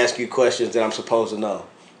get to ask you questions that I'm supposed to know.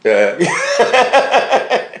 Yeah.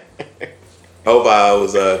 Hope I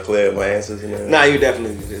was clear with my answers. And nah, you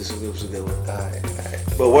definitely. It was a good one. All right.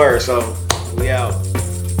 But word, so we out.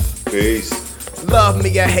 Peace. Love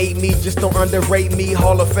me or hate me, just don't underrate me.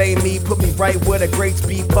 Hall of Fame me, put me right where the greats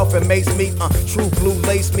be. Puff and mace me, true blue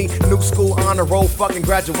lace me. New school honor roll, fucking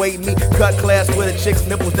graduate me. Cut class with a chick's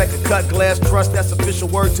nipples that can cut glass. Trust, that's official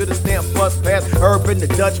word to the stamp bus pass. Urban, the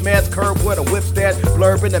Dutch mask, curb with a whip stash.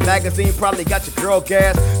 Blurb in the magazine, probably got your girl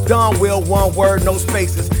gas. Don Will, one word, no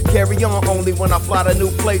spaces. Carry on only when I fly to new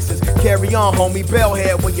places. Carry on, homie,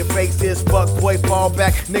 bellhead when your face is. Fuck boy, fall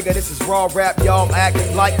back. Nigga, this is raw rap, y'all act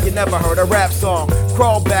like you never heard a rap song.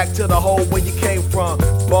 Crawl back to the hole where you came from.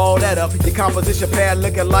 Ball that up, your composition pad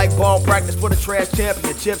looking like ball practice for the trash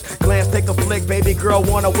championships. Glance, take a flick, baby girl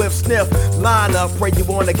wanna whiff sniff. Line up, pray you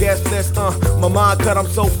on the guest list. My mind cut, I'm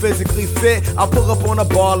so physically fit. I pull up on a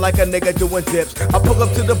bar like a nigga doing dips. I pull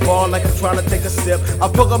up to the bar like I'm trying to take a sip. I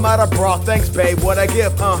pull them out of bra, thanks babe, what I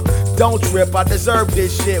give, Don't trip, I deserve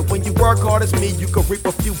this shit. When you work hard as me, you can reap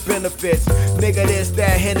a few benefits. Nigga, this,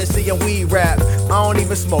 that, Hennessy, and weed rap. I don't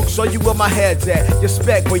even smoke, show you where my head's at. Your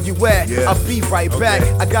spec, where you at? Yeah. I'll be right back.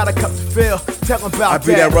 I got a cup to fill, tell them about I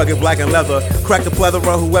be that rugged black and leather. Crack the pleather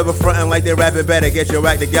on whoever frontin' like they rapping better. Get your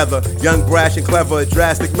act together. Young, brash, and clever.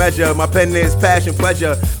 Drastic measure. My pen is passion,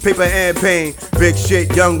 pleasure. Paper and pain. Big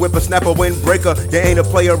shit. Young whippersnapper, windbreaker. There ain't a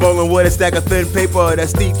player rolling with a stack of thin paper.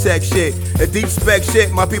 That's deep tech shit. The deep spec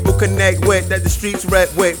shit my people connect with. That the streets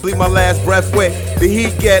rep with. Bleed my last breath with. The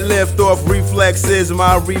heat get lift off. Reflexes.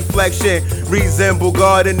 My reflection. Resemble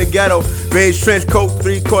God in the ghetto. Beige trench coat.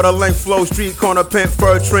 3/4 length flow. Street corner pimp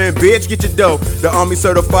fur trim. Bitch, get your dough. The army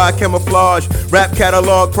certified camouflage. Rap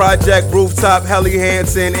catalog project. Rooftop. Helly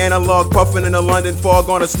Hansen. Analog puffin' in the London fog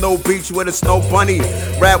on a snow beach with a snow bunny.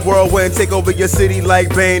 Rap whirlwind. Take over your city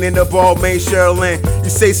like Bane in the ball main Sherlin. You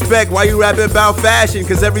say spec, why you rapping about fashion?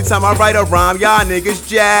 Cause every time I write a rhyme, y'all niggas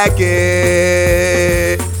jack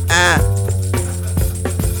it.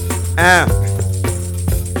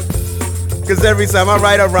 Cause every time I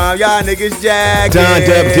write a rhyme, y'all niggas jack it. Done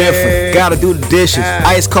dub different, gotta do the dishes.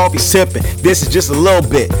 Iced coffee sipping, this is just a little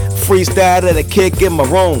bit. Freestyle at a kick in my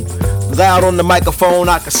room. Loud on the microphone,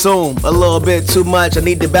 I consume a little bit too much. I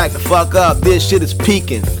need to back the fuck up. This shit is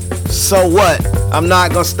peaking. So what? I'm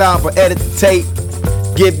not gonna stop or edit the tape.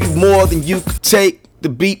 Give you more than you could take. The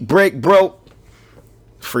beat break broke.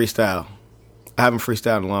 Freestyle. I haven't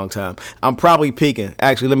freestyled in a long time. I'm probably peaking.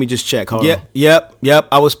 Actually, let me just check. Hold on. Yep.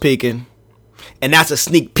 I was peaking. And that's a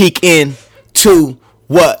sneak peek in to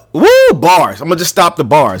what? Woo! Bars. I'm gonna just stop the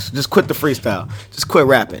bars. Just quit the freestyle. Just quit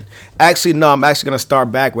rapping. Actually, no, I'm actually gonna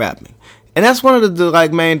start back rapping. And that's one of the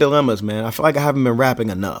main dilemmas, man. I feel like I haven't been rapping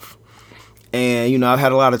enough. And, I've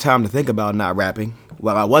had a lot of time to think about not rapping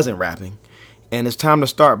while I wasn't rapping. And it's time to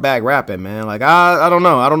start back rapping, man. Like, I don't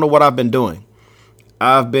know. I don't know what I've been doing.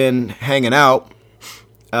 I've been hanging out.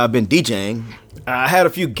 I've been DJing. I had a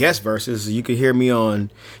few guest verses. You could hear me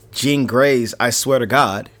on Jean Grey's I Swear to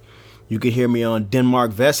God. You could hear me on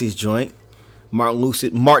Denmark Vesey's joint, Martin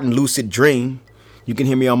Lucid Dream. You can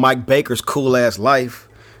hear me on Mike Baker's Cool Ass Life.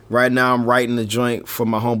 Right now I'm writing the joint for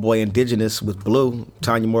my homeboy Indigenous with Blue,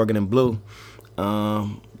 Tanya Morgan and Blue.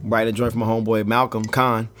 Writing a joint for my homeboy Malcolm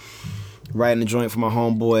Khan. Writing a joint for my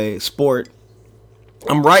homeboy Sport.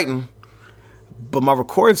 I'm writing, but my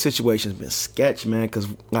recording situation's been sketch, man. Cause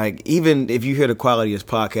like even if you hear the quality of this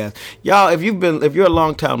podcast, y'all, if you're a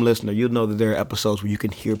long time listener, you'll know that there are episodes where you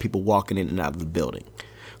can hear people walking in and out of the building.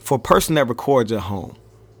 For a person that records at home,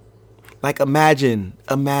 like imagine.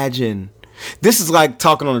 This is like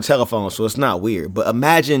talking on the telephone, so it's not weird. But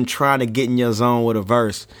imagine trying to get in your zone with a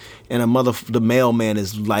verse, and the mailman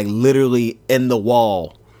is like literally in the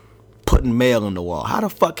wall, putting mail in the wall. How the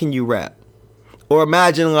fuck can you rap? Or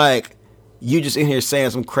imagine like you just in here saying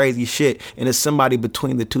some crazy shit, and there's somebody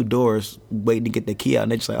between the two doors waiting to get their key out,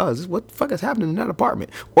 and they're just like, oh, what the fuck is happening in that apartment?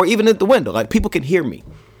 Or even at the window, like people can hear me.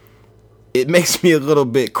 It makes me a little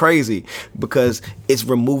bit crazy because it's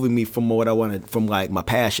removing me from what I wanted, from like my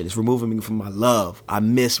passion. It's removing me from my love. I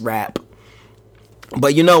miss rap.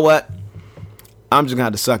 But you know what? I'm just gonna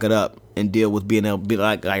have to suck it up and deal with being able to be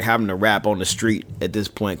like having to rap on the street at this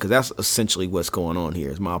point, because that's essentially what's going on here.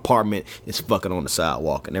 Is my apartment is fucking on the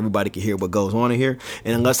sidewalk, and everybody can hear what goes on in here.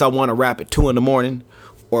 And unless I want to rap at 2 a.m.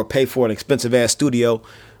 or pay for an expensive ass studio,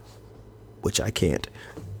 which I can't,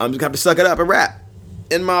 I'm just gonna have to suck it up and rap.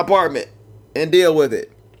 in my apartment and deal with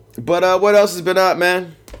it. But what else has been up,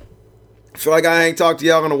 man? I feel like I ain't talked to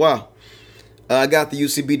y'all in a while. I got the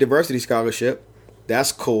UCB Diversity Scholarship.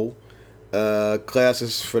 That's cool.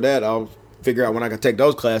 Classes for that, I'll figure out when I can take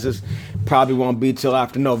those classes. Probably won't be till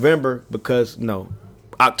after November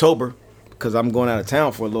October, because I'm going out of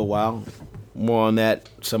town for a little while. More on that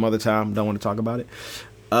some other time. Don't want to talk about it.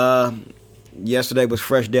 Yesterday was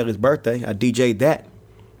Fresh Daily's birthday. I DJ'd that.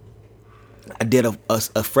 I did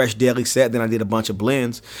a Fresh Daily set, then I did a bunch of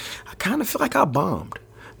blends. I kind of feel like I bombed.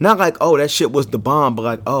 Not like, oh, that shit was the bomb, but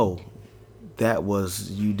like, oh,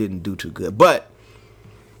 you didn't do too good. But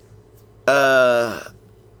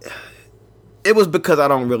it was because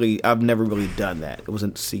I've never really done that. It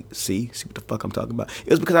wasn't, see what the fuck I'm talking about? It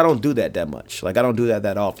was because I don't do that much. Like, I don't do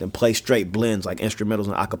that often. Play straight blends, like instrumentals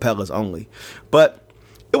and acapellas only. But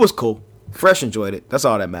it was cool. Fresh enjoyed it. That's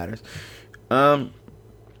all that matters.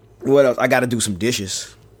 What else? I got to do some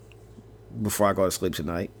dishes before I go to sleep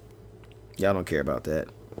tonight. Y'all don't care about that.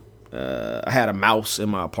 I had a mouse in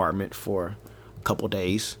my apartment for a couple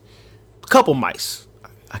days. A couple mice.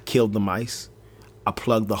 I killed the mice. I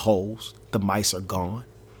plugged the holes. The mice are gone.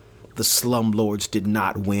 The slumlords did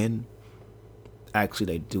not win. Actually,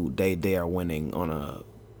 they do. They are winning on a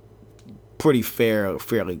pretty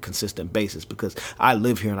fairly consistent basis, because I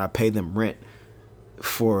live here and I pay them rent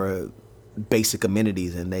for basic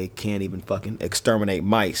amenities, and they can't even fucking exterminate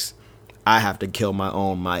mice. I have to kill my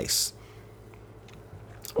own mice.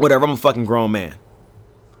 Whatever, I'm a fucking grown man.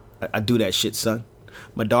 I do that shit, son.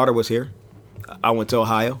 My daughter was here. I went to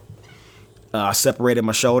Ohio. I separated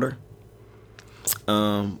my shoulder.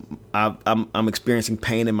 I'm experiencing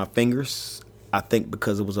pain in my fingers. I think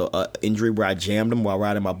because it was a injury where I jammed them while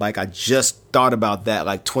riding my bike. I just thought about that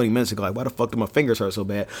like 20 minutes ago. Like, why the fuck do my fingers hurt so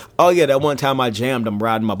bad? Oh yeah, that one time I jammed them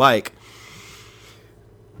riding my bike.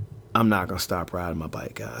 I'm not gonna stop riding my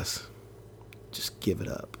bike, guys. Just give it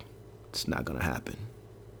up. It's not gonna happen.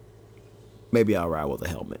 Maybe I'll ride with a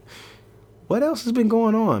helmet. What else has been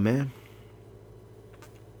going on, man?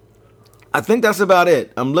 I think that's about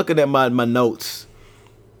it. I'm looking at my notes.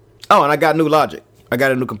 Oh, and I got new Logic. I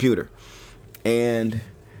got a new computer. And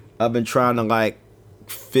I've been trying to like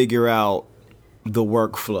figure out the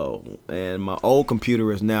workflow. And my old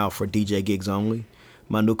computer is now for DJ gigs only.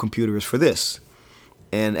 My new computer is for this.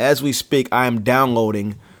 And as we speak, I am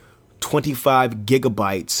downloading 25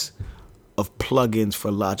 gigabytes of plugins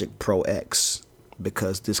for Logic Pro X,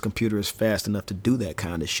 because this computer is fast enough to do that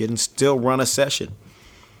kind of shit and still run a session.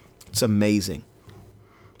 It's amazing.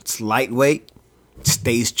 It's lightweight. It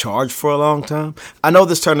stays charged for a long time. I know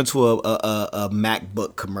this turned into a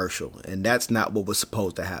MacBook commercial, and that's not what was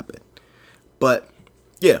supposed to happen. But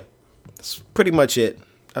yeah, that's pretty much it.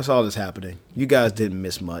 That's all that's happening. You guys didn't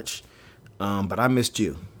miss much, but I missed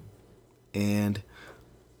you. And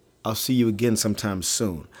I'll see you again sometime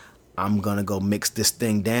soon. I'm going to go mix this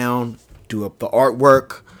thing down, do up the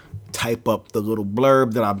artwork, type up the little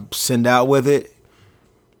blurb that I send out with it.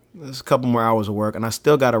 There's a couple more hours of work, and I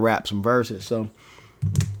still got to rap some verses, so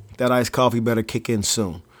that iced coffee better kick in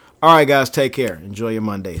soon. All right, guys, take care. Enjoy your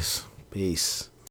Mondays. Peace.